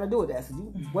ain't got to do with that. So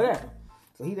you, whatever.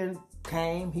 So he done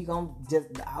came. He gonna just,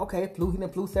 okay, flew. He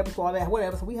done flew separate for all that,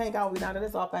 whatever. So we hang out. We down there.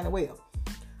 That's all fine and well.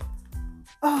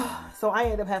 So I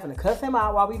ended up having to cuss him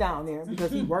out while we down there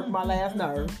because he worked my last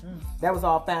nerve. That was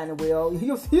all fine and well. You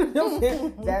know what I'm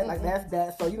saying? That's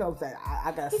that. So what I'm saying?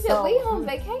 I got. He said we on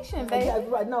vacation, baby. Yeah,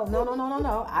 right. No.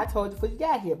 I told you before you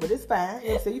got here, but it's fine.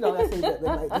 And so I said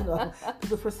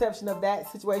people's perception of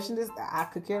that situation is I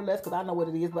could care less because I know what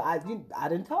it is, but I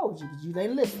didn't told you because you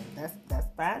didn't listen. That's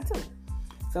fine too.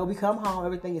 So we come home,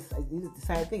 everything is the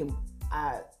same thing.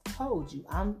 I told you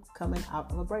I'm coming out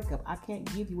of a breakup. I can't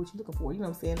give you what you're looking for. You know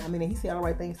what I'm saying? I mean, and he said all the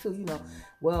right things too.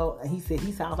 Well, he said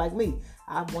he sounds like me.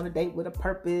 I want to date with a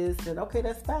purpose, and okay,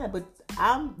 that's fine. But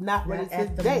I'm not ready to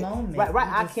date. Moment. Right.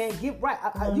 I can't get right.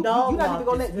 You're not even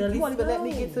gonna you won't even let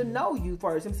me get to know you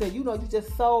first. I'm saying, you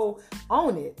just so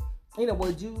on it. I'm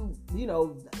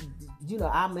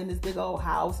in this big old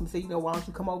house and say, why don't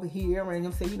you come over here? And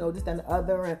you say, this, that, and the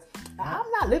other. And I'm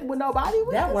not living with nobody.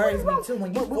 That worries me too.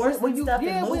 When you force stuff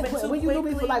and moving too quickly. When you do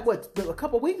me for like a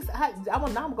couple of weeks,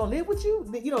 I'm gonna live with you.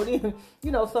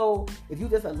 So if you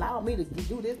just allow me to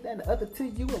do this, that, and the other to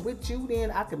you and with you, then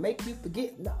I can make you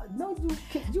forget. No, you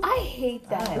can't. I hate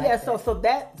that. So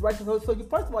that right. So you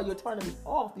first of all, you're turning me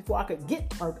off before I could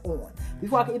get turned on.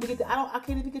 Before I can even get I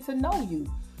can't even get to know you.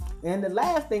 And the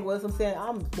last thing was, I'm saying,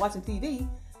 I'm watching TV,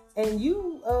 and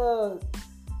you I'm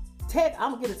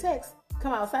gonna get a text,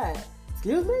 come outside.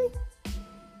 Excuse me?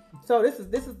 So this is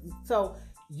so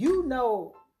you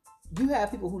have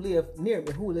people who live near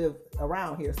me, who live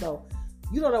around here. So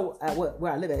you don't know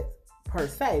where I live at per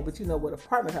se, but you know what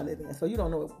apartment I live in. So you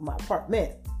don't know my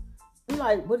apartment. I'm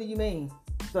like, what do you mean?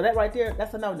 So that right there,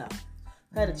 that's a no-no.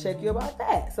 I had to check you about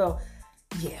that. So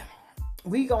yeah,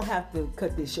 we gonna have to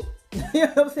cut this short. You know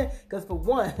what I'm saying? Because for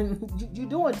one, you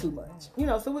doing too much.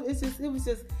 So it was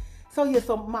just. So yeah.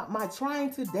 So my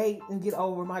trying to date and get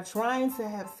over, my trying to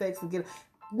have sex and get,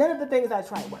 none of the things I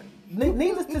tried work.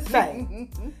 Needless to say.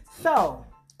 So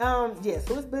So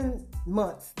it's been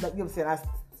months. Like you know what I'm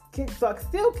saying? So I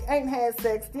still ain't had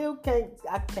sex. Still can't.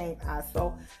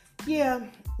 So yeah,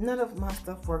 none of my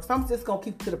stuff works. So I'm just gonna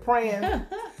keep to the praying. I'm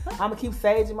gonna keep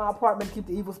sage in my apartment, keep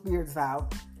the evil spirits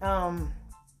out.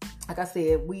 like I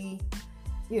said,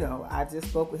 I just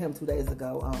spoke with him 2 days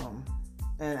ago.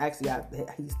 And actually,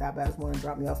 he stopped by this morning and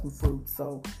dropped me off some fruit.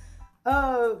 So,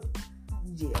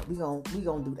 yeah, we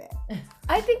gonna do that.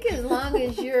 I think as long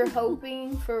as you're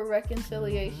hoping for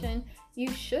reconciliation, you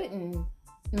shouldn't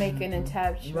make an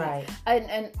attachment. Right.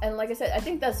 And like I said, I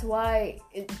think that's why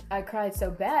I cried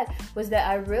so bad, was that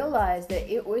I realized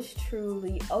that it was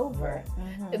truly over.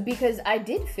 Because I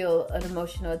did feel an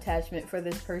emotional attachment for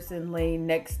this person laying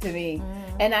next to me.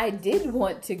 And I did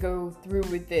want to go through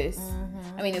with this.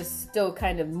 I mean, it was still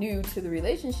kind of new to the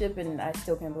relationship, and I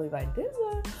still can't believe I did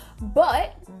that.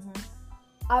 But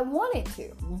I wanted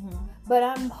to.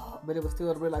 But it was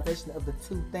still the realization of the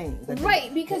two things.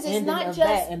 Right, because it's not just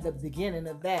that and the beginning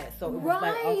of that. So it was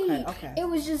like, okay. It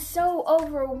was just so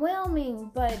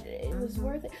overwhelming, but it was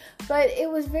worth it. But it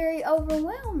was very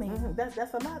overwhelming. That's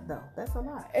a lot, though. That's a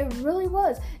lot. It really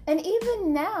was. And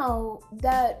even now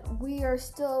that we are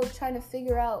still trying to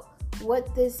figure out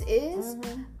what this is,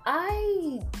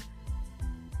 I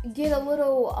get a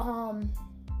little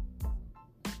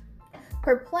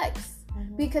perplexed.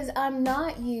 Because I'm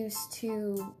not used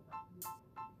to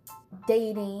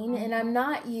dating, and I'm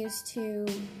not used to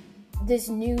this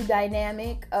new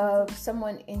dynamic of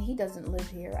someone, and he doesn't live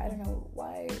here. I don't know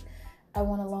why I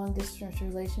want a long distance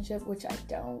relationship, which I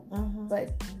don't.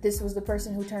 But this was the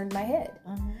person who turned my head.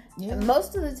 And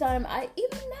most of the time,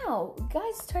 even now,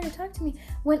 guys try to talk to me.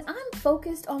 When I'm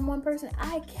focused on one person,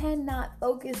 I cannot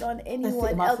focus on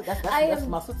anyone else. That's what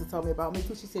my sister told me about me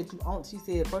too. She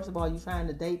said, first of all, you trying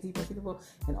to date people, see people,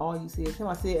 and all you see is him.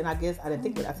 I said, and I guess I didn't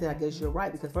think of it. I said, I guess you're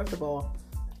right, because first of all,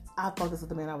 I thought this was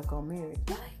the man I was gonna marry.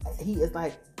 He is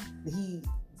like, he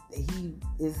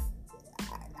is.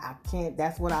 I can't.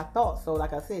 That's what I thought. So,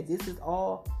 like I said, this is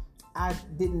all. I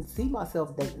didn't see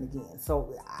myself dating again.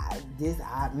 So,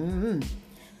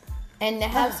 And to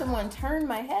have someone turn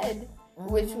my head,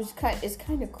 which is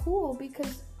kind of cool,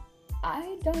 because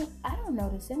I don't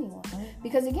notice anyone.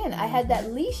 Because again, I had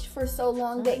that leash for so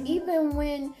long that even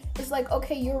when it's like,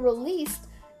 okay, you're released,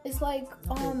 it's like,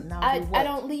 I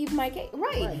don't leave my cage.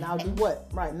 Right. Now do what?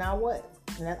 Right. Now what?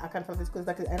 And I kind of felt this because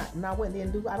now what?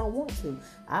 Then do I don't want to.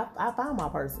 I found my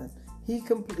person.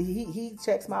 He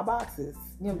checks my boxes.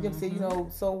 You know what I'm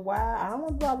saying? So why? I don't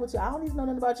want to bother with you. I don't even know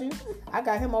nothing about you. I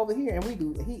got him over here, and we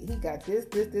do. He got this,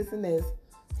 and this.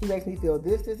 He makes me feel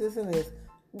this, and this.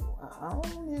 I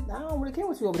don't really care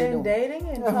what you over there doing. Dating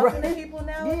and talking to people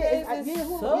nowadays is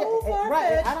so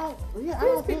far-fetched. I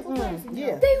don't. People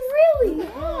They really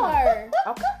are.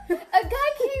 A guy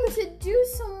came to do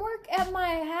some work at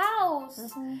my house,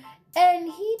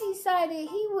 and he decided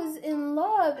he was in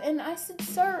love, and I said,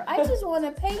 "Sir, I just want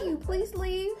to pay you. Please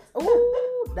leave."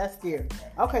 Ooh, that's scary.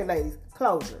 Okay, ladies,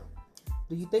 closure.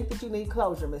 Do you think that you need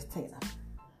closure, Miss Tina?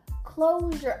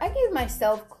 Closure. I gave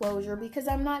myself closure because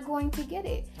I'm not going to get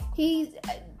it.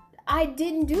 I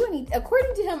didn't do anything.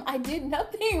 According to him, I did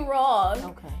nothing wrong.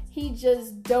 Okay. He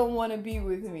just don't want to be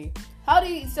with me.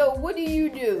 So what do?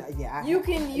 You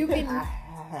can.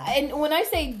 And when I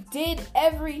say did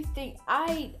everything,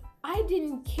 I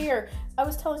didn't care. I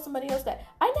was telling somebody else that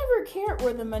I never cared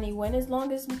where the money went as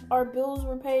long as our bills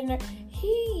were paid.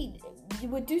 He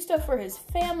would do stuff for his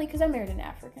family because I married an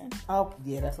African. Oh,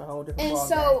 yeah, that's a whole different And ball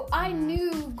so game. I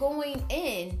knew going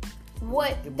in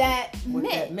what that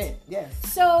meant. Yes.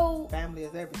 So family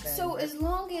is everything. So as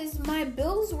long as my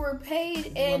bills were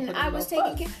paid and I was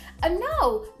taking care,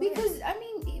 no, because I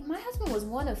mean my husband was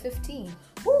one of 15.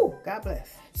 Woo, God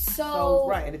bless. So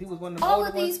right, and if he was one of the all older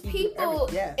of these ones, people,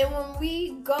 and when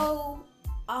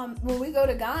we go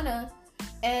to Ghana,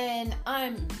 and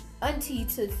I'm auntie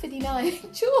to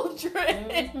 59 children,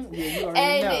 yeah, you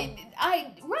already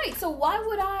know. So why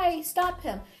would I stop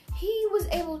him? He was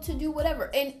able to do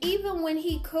whatever, and even when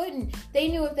he couldn't, they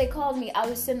knew if they called me, I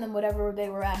would send them whatever they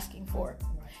were asking for.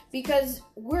 Because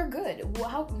we're good.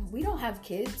 We don't have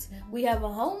kids. We have a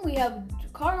home. We have a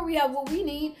car. We have what we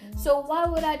need. So why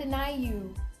would I deny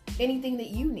you anything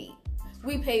that you need?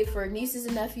 We pay for nieces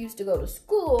and nephews to go to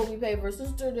school. We pay for a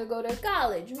sister to go to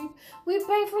college. We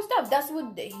pay for stuff. That's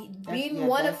what being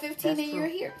one of 15 and you're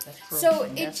here. So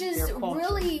it just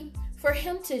really, for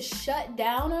him to shut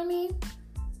down on me.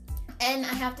 And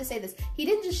I have to say this, he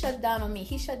didn't just shut down on me.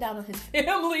 He shut down on his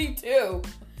family too.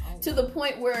 To the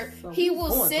point where he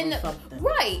will send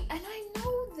right, and I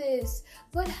know this,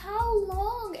 but how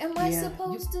long am I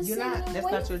supposed to sit and wait for him?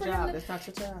 That's not your job. That's not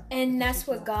your job. And that's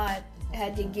what God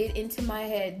had to get into my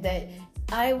head, that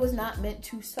I was not meant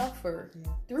to suffer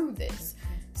through this.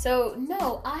 So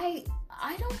no, I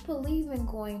I don't believe in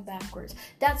going backwards.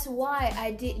 That's why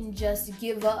I didn't just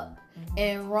give up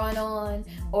and run on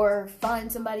or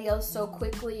find somebody else so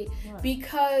quickly,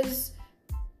 because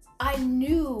I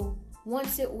knew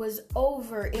once it was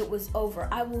over, it was over.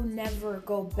 I will never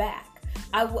go back.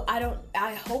 I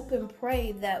hope and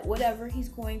pray that whatever he's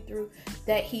going through,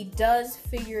 that he does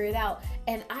figure it out.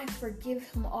 And I forgive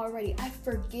him already. I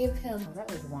forgive him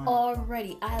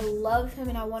already. I love him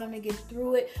and I want him to get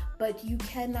through it, but you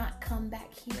cannot come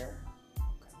back here.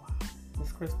 Okay, wow.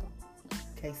 Miss Crystal,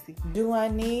 Casey. Do I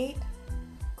need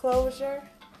closure?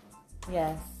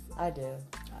 Yes, I do.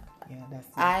 Yeah, that's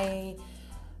it.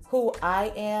 Who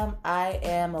I am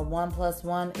a 1 +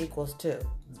 1 = 2.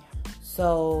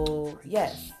 So,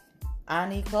 yes, I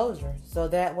need closure. So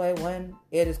that way when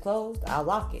it is closed, I'll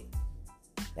lock it.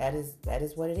 That is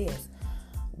what it is.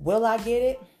 Will I get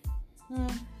it?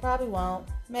 Probably won't.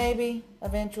 Maybe,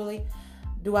 eventually.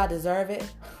 Do I deserve it?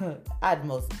 I'd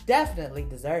most definitely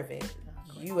deserve it.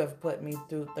 You have put me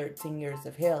through 13 years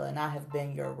of hell, and I have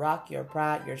been your rock, your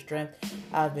pride, your strength.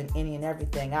 I've been any and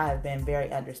everything. I have been very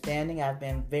understanding. I've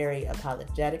been very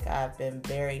apologetic. I've been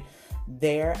very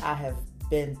there. I have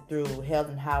been through hell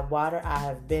and high water. I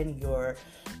have been your,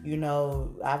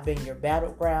 I've been your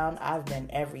battleground. I've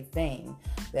been everything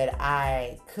that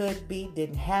I could be,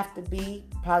 didn't have to be,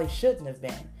 probably shouldn't have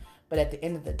been. But at the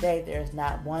end of the day, there's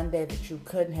not one day that you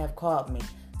couldn't have called me.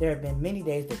 There have been many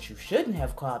days that you shouldn't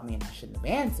have called me and I shouldn't have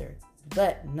answered.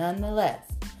 But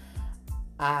nonetheless,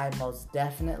 I most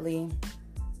definitely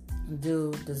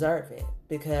do deserve it,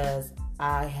 because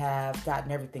I have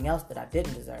gotten everything else that I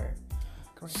didn't deserve.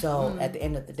 So at the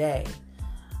end of the day,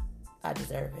 I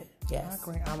deserve it. Yes. I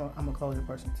agree. I'm a closure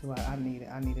person too. I need it.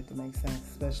 I need it to make sense,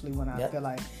 especially when I feel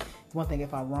like it's one thing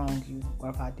if I wronged you or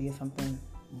if I did something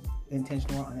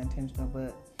intentional or unintentional,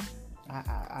 but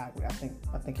I agree.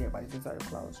 I think everybody deserves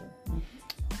closure.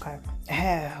 Okay.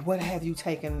 What have you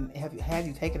taken? Have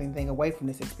you taken anything away from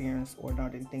this experience or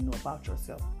learned anything new about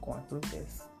yourself going through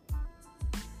this?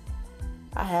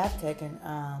 I have taken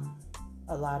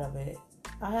a lot of it.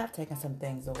 I have taken some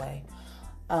things away.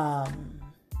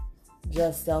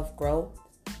 Just self-growth.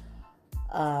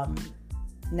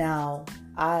 Now,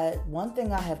 one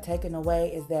thing I have taken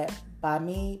away is that by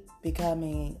me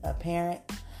becoming a parent,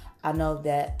 I know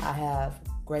that I have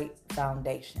great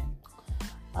foundation.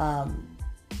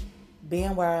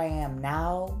 Being where I am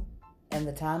now and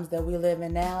the times that we live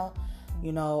in now,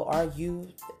 our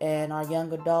youth and our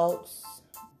young adults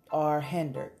are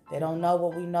hindered. They don't know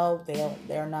what we know.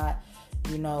 They're not,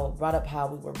 brought up how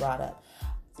we were brought up.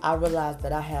 I realize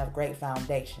that I have great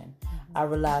foundation. I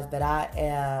realize that I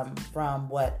am from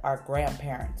what our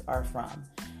grandparents are from.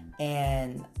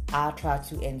 And I try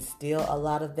to instill a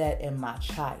lot of that in my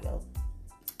child.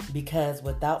 Because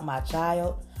without my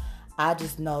child, I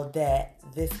just know that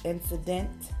this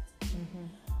incident,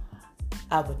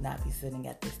 I would not be sitting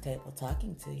at this table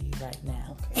talking to you right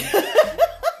now.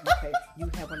 Okay. You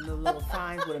have one of the little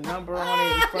signs with a number on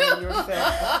it in front of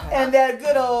yourself. Okay. And that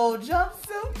good old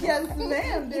jumpsuit. Yes,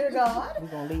 ma'am, dear God. We're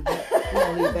gonna leave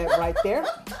that right there.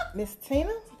 Miss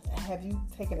Tina, have you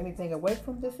taken anything away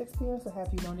from this experience, or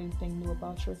have you learned anything new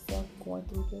about yourself going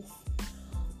through this?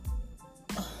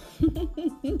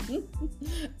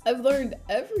 I've learned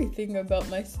everything about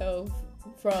myself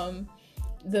from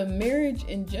the marriage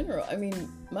in general. I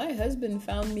mean, my husband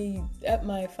found me at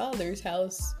my father's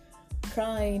house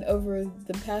crying over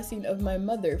the passing of my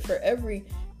mother. For every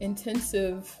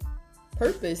intensive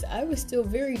purpose, I was still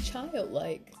very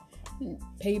childlike.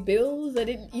 Pay bills. I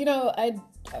didn't,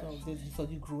 So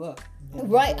you grew up.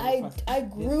 Right. I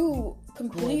grew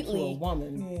completely. Grew into a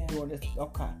woman doing this.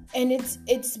 Okay. And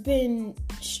it's been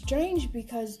strange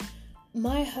because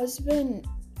my husband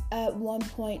at one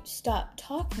point stopped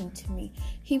talking to me.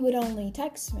 He would only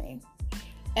text me.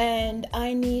 And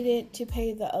I needed to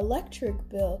pay the electric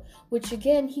bill, which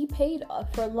again, he paid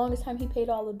for the longest time. He paid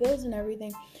all the bills and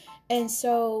everything. And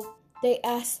so they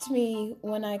asked me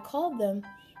when I called them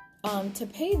to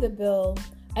pay the bill.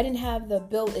 I didn't have the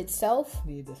bill itself.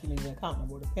 You need an account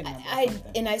number, the PIN number. I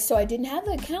didn't have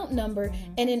the account number,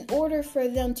 and in order for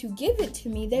them to give it to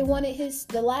me, they wanted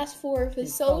the last four of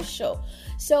his social.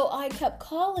 So I kept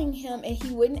calling him, and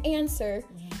he wouldn't answer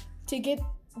to get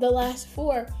the last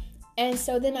four. And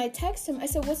so then I texted him. I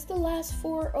said, "What's the last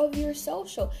four of your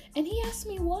social?" And he asked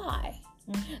me why.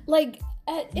 Like,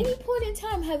 at any point in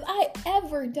time, have I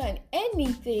ever done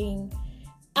anything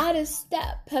out of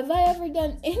step? Have I ever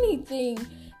done anything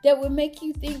that would make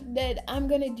you think that I'm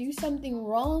going to do something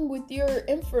wrong with your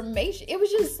information? It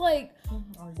was just like,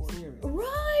 are you serious?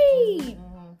 Right.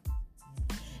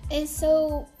 And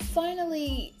so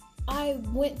finally, I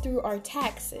went through our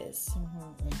taxes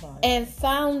and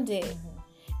found it.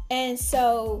 And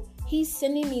so he's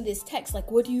sending me this text like,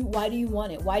 why do you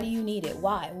want it? Why do you need it?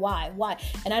 Why?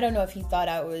 And I don't know if he thought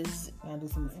I was do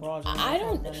some fraudulent. I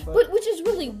don't, but which is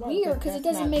really weird because it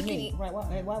doesn't make any. Right?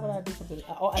 Why would I do something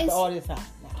after all this time?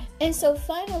 Now? And so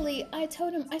finally, I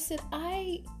told him, I said,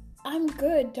 I'm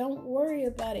good. Don't worry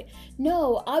about it.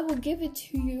 No, I will give it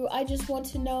to you. I just want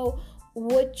to know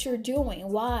what you're doing.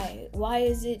 Why? Why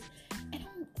is it? And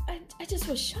I just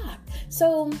was shocked.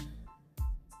 So.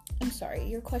 I'm sorry,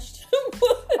 your question.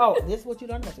 This is what you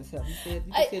learned about yourself. You said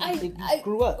you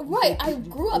grew up. Right, I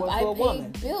grew up. I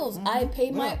paid bills. I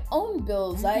paid my own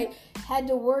bills. I had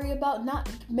to worry about not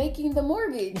making the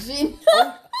mortgage.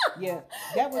 Yeah,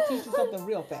 that would teach you something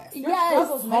real fast.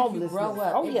 Struggles make you grow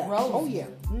up. Oh yeah.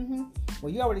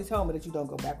 Well, you already told me that you don't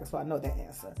go backwards, so I know that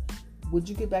answer. Would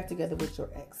you get back together with your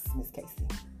ex, Miss Casey?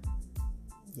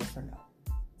 Yes or no?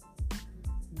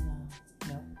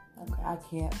 No. Okay. I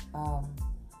can't.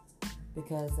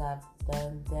 Because I've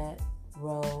done that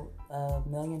road a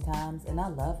million times, and I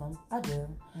love him. I do.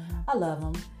 I love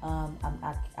him.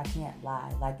 I can't lie.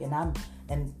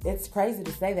 And it's crazy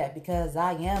to say that because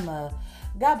I am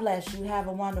God bless you, have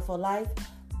a wonderful life,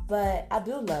 but I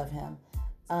do love him.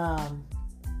 And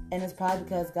it's probably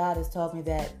because God has told me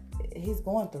that he's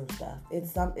going through stuff.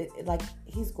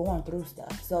 He's going through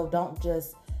stuff. So don't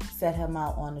just set him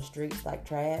out on the streets like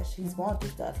trash. He's going through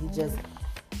stuff.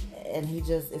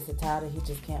 It's a tie that he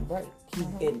just can't break.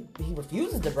 He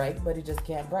refuses to break, but he just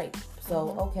can't break.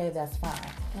 So, okay, that's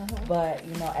fine. But,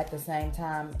 at the same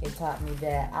time, it taught me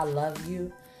that I love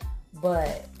you,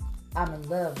 but I'm in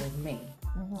love with me.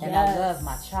 And I love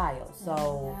my child.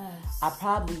 So, I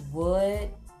probably would,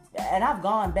 and I've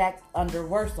gone back under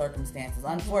worse circumstances,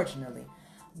 unfortunately.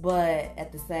 But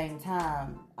at the same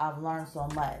time, I've learned so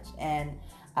much. And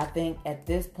I think at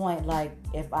this point,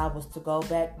 if I was to go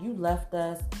back, you left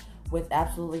us with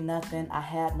absolutely nothing. I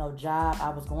had no job. I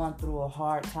was going through a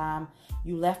hard time.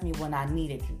 You left me when I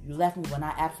needed you. You left me when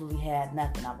I absolutely had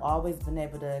nothing. I've always been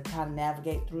able to kind of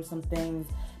navigate through some things,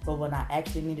 but when I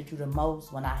actually needed you the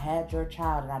most, when I had your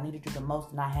child and I needed you the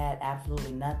most and I had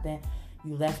absolutely nothing,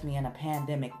 you left me in a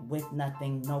pandemic with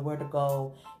nothing, nowhere to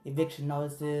go, eviction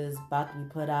notices about to be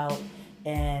put out,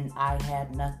 and I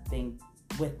had nothing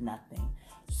with nothing.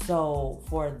 So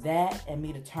for that and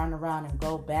me to turn around and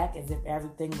go back as if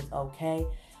everything was okay,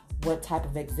 what type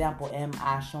of example am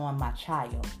I showing my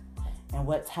child? And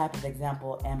what type of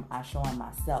example am I showing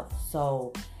myself?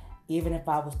 So even if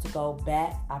I was to go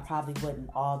back, I probably wouldn't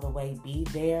all the way be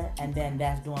there. And then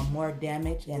that's doing more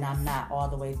damage and I'm not all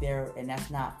the way there, and that's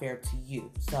not fair to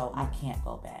you. So I can't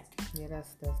go back. Yeah,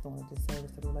 that's doing a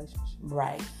disservice to the relationship.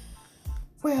 Right.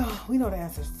 Well, we know the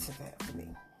answers to that for me.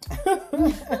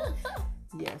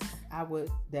 Yes, I would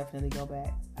definitely go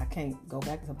back. I can't go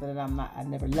back to something that I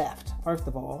never left. First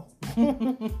of all,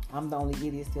 I'm the only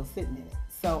idiot still sitting in it.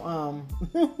 So,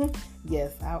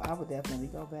 yes, I would definitely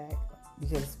go back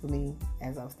because for me,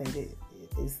 as I've stated,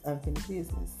 it's unfinished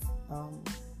business. I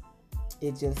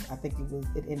think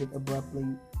it ended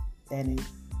abruptly, and it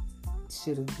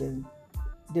should have been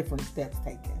different steps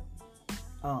taken.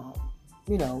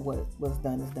 What's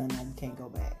done is done. Now you can't go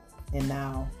back. And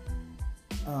now,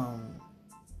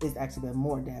 it's actually been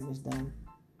more damage done,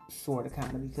 sort of,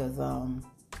 kind of, because of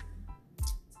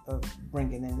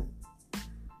bringing in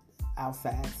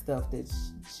outside stuff that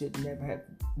should never have,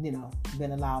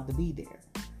 been allowed to be there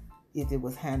if it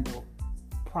was handled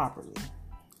properly.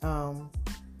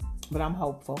 But I'm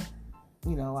hopeful.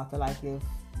 I feel like if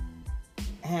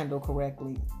handled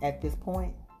correctly at this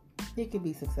point, it can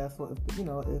be successful.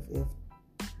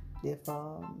 If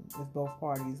both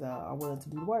parties are willing to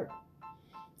do the work.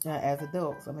 As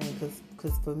adults, I mean,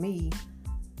 because for me,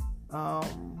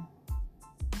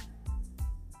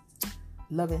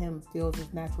 loving him feels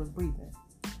as natural as breathing.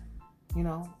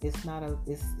 It's not it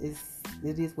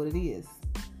is what it is.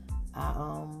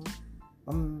 I'm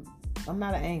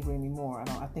not angry anymore.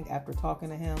 I think after talking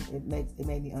to him, it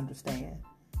made me understand.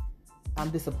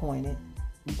 I'm disappointed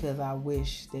because I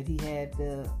wish that he had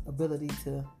the ability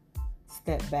to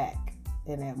step back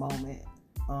in that moment.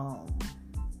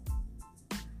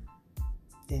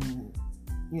 And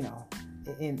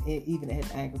even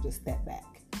his anger, just step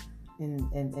back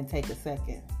and take a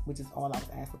second, which is all I was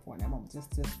asking for in that moment. Just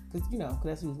because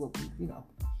that's usually what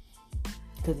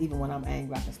because even when I'm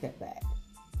angry, I can step back.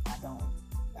 I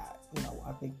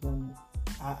think when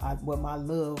my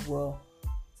love will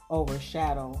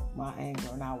overshadow my anger,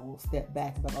 and I will step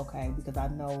back and be like, okay, because I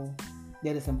know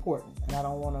that it's important, and I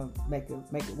don't want to make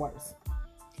it worse.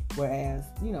 Whereas,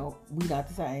 we not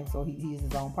the same, so he is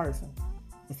his own person.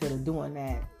 instead of doing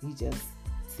that, he just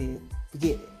said,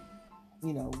 forget it.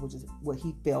 You know, which is what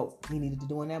he felt he needed to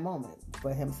do in that moment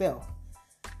for himself.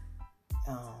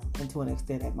 And to an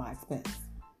extent at my expense.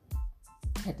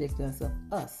 At the expense of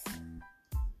us.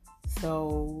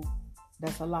 So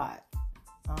that's a lot.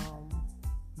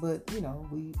 But, you know,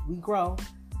 we grow.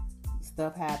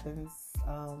 Stuff happens.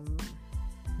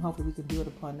 Hopefully we can build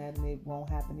upon that and it won't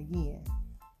happen again.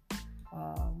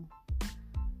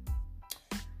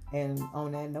 And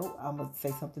on that note, I'm going to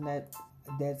say something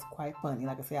that's quite funny.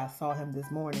 Like I say, I saw him this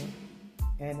morning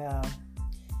and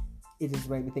it just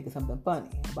made me think of something funny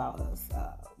about us.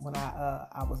 When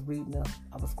I was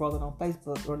I was scrolling on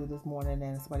Facebook early this morning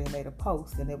and somebody made a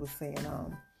post and it was saying,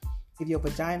 if your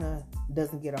vagina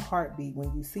doesn't get a heartbeat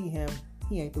when you see him,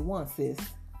 he ain't the one, sis.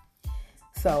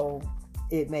 So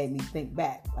it made me think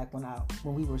back, like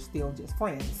when we were still just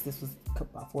friends. This was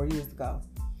about 4 years ago.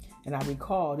 And I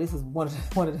recall this is one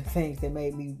of the things that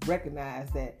made me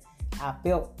recognize that I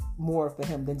felt more for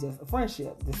him than just a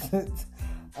friendship.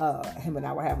 Him and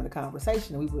I were having a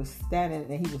conversation, and we were standing,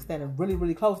 and he was standing really,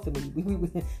 really close to me. We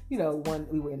when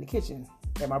we were in the kitchen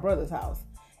at my brother's house,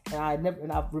 and I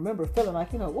remember feeling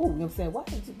like, ooh, you know what I'm saying? What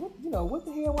the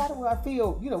hell? Why do I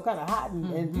feel, kind of hot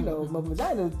and my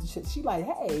vagina? She like,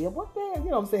 hey, what the hell?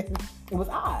 You know what I'm saying? It was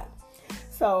odd.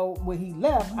 So when he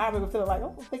left, I remember feeling like,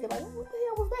 I'm thinking like, what the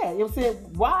hell was that? You know what I'm saying?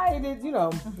 Why did,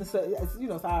 so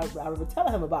I remember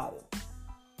telling him about it.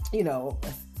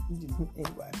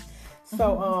 Anyway.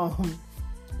 So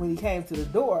when he came to the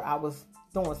door, I was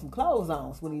throwing some clothes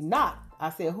on. So when he knocked,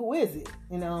 I said, who is it?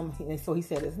 And so he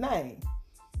said his name.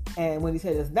 And when he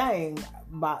said his name,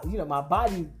 my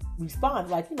body responded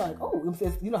like, oh,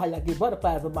 how you get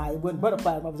butterflies, but my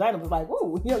vagina was like,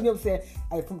 oh, you know what I'm saying?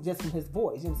 Just from his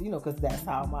voice, because that's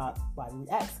how my body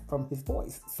reacts from his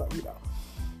voice. So,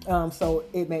 so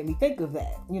it made me think of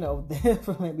that,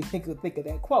 it made me think of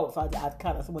that quote. So I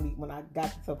kind of, when I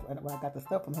got the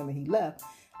stuff from him and he left,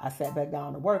 I sat back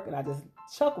down to work and I just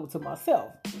chuckled to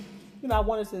myself. I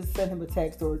wanted to send him a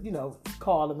text or,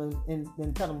 call him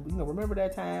and tell him, remember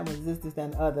that time or this, that,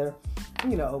 and the other,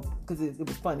 because it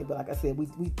was funny. But like I said, we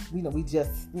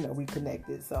just,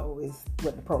 reconnected. So it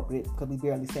wasn't appropriate because we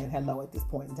barely saying hello at this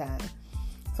point in time.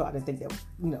 So I didn't think that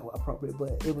was, appropriate,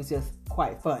 but it was just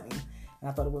quite funny. And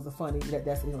I thought it was a funny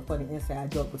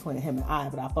inside joke between him and I,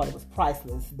 but I thought it was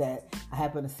priceless that I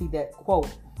happened to see that quote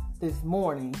this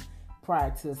morning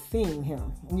prior to seeing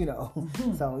him,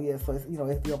 So, yeah, so,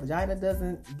 if your vagina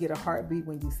doesn't get a heartbeat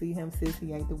when you see him, sis,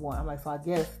 he ain't the one. I'm like, so I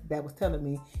guess that was telling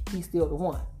me he's still the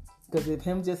one. Because if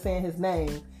him just saying his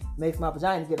name makes my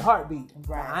vagina get a heartbeat,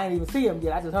 right. I ain't even see him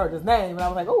yet. I just heard his name, and I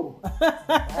was like, ooh.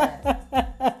 Right.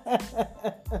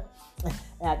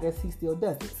 And I guess he still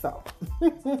does it, so.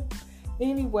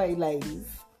 Anyway, ladies,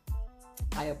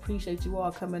 I appreciate you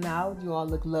all coming out. You all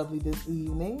look lovely this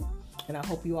evening. And I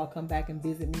hope you all come back and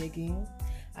visit me again.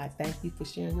 I thank you for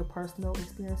sharing your personal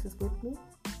experiences with me.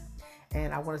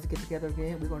 And I want us to get together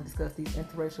again. We're going to discuss these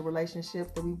interracial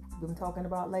relationships that we've been talking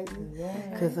about lately.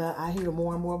 Because I hear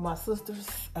more and more of my sisters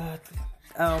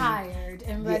tired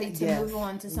and ready to move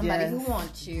on to somebody who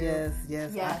wants you.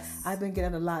 Yes. I've been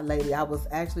getting a lot lately. I was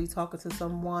actually talking to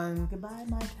someone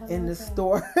in the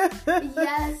store.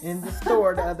 Yes. In the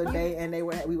store the other day, and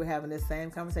we were having this same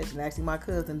conversation. Actually, my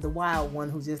cousin, the wild one,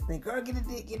 who just think, girl, get a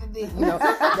dick, that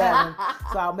one.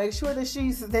 So I'll make sure that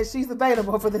she's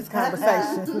available for this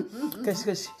conversation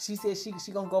because she said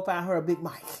she gonna go find her a big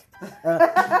mic. So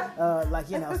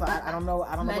I don't know.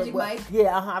 Magic Mike.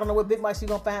 Yeah, I don't know what big mic she's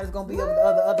gonna find. It's gonna be of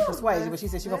the other persuasion, but she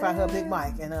said she's gonna find her a big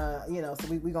mic, and so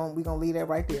we gonna leave that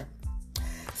right there.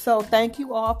 So thank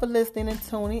you all for listening and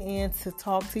tuning in to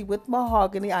Talk Tea with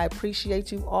Mahogany. I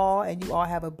appreciate you all, and you all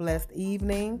have a blessed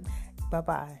evening. Bye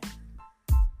bye.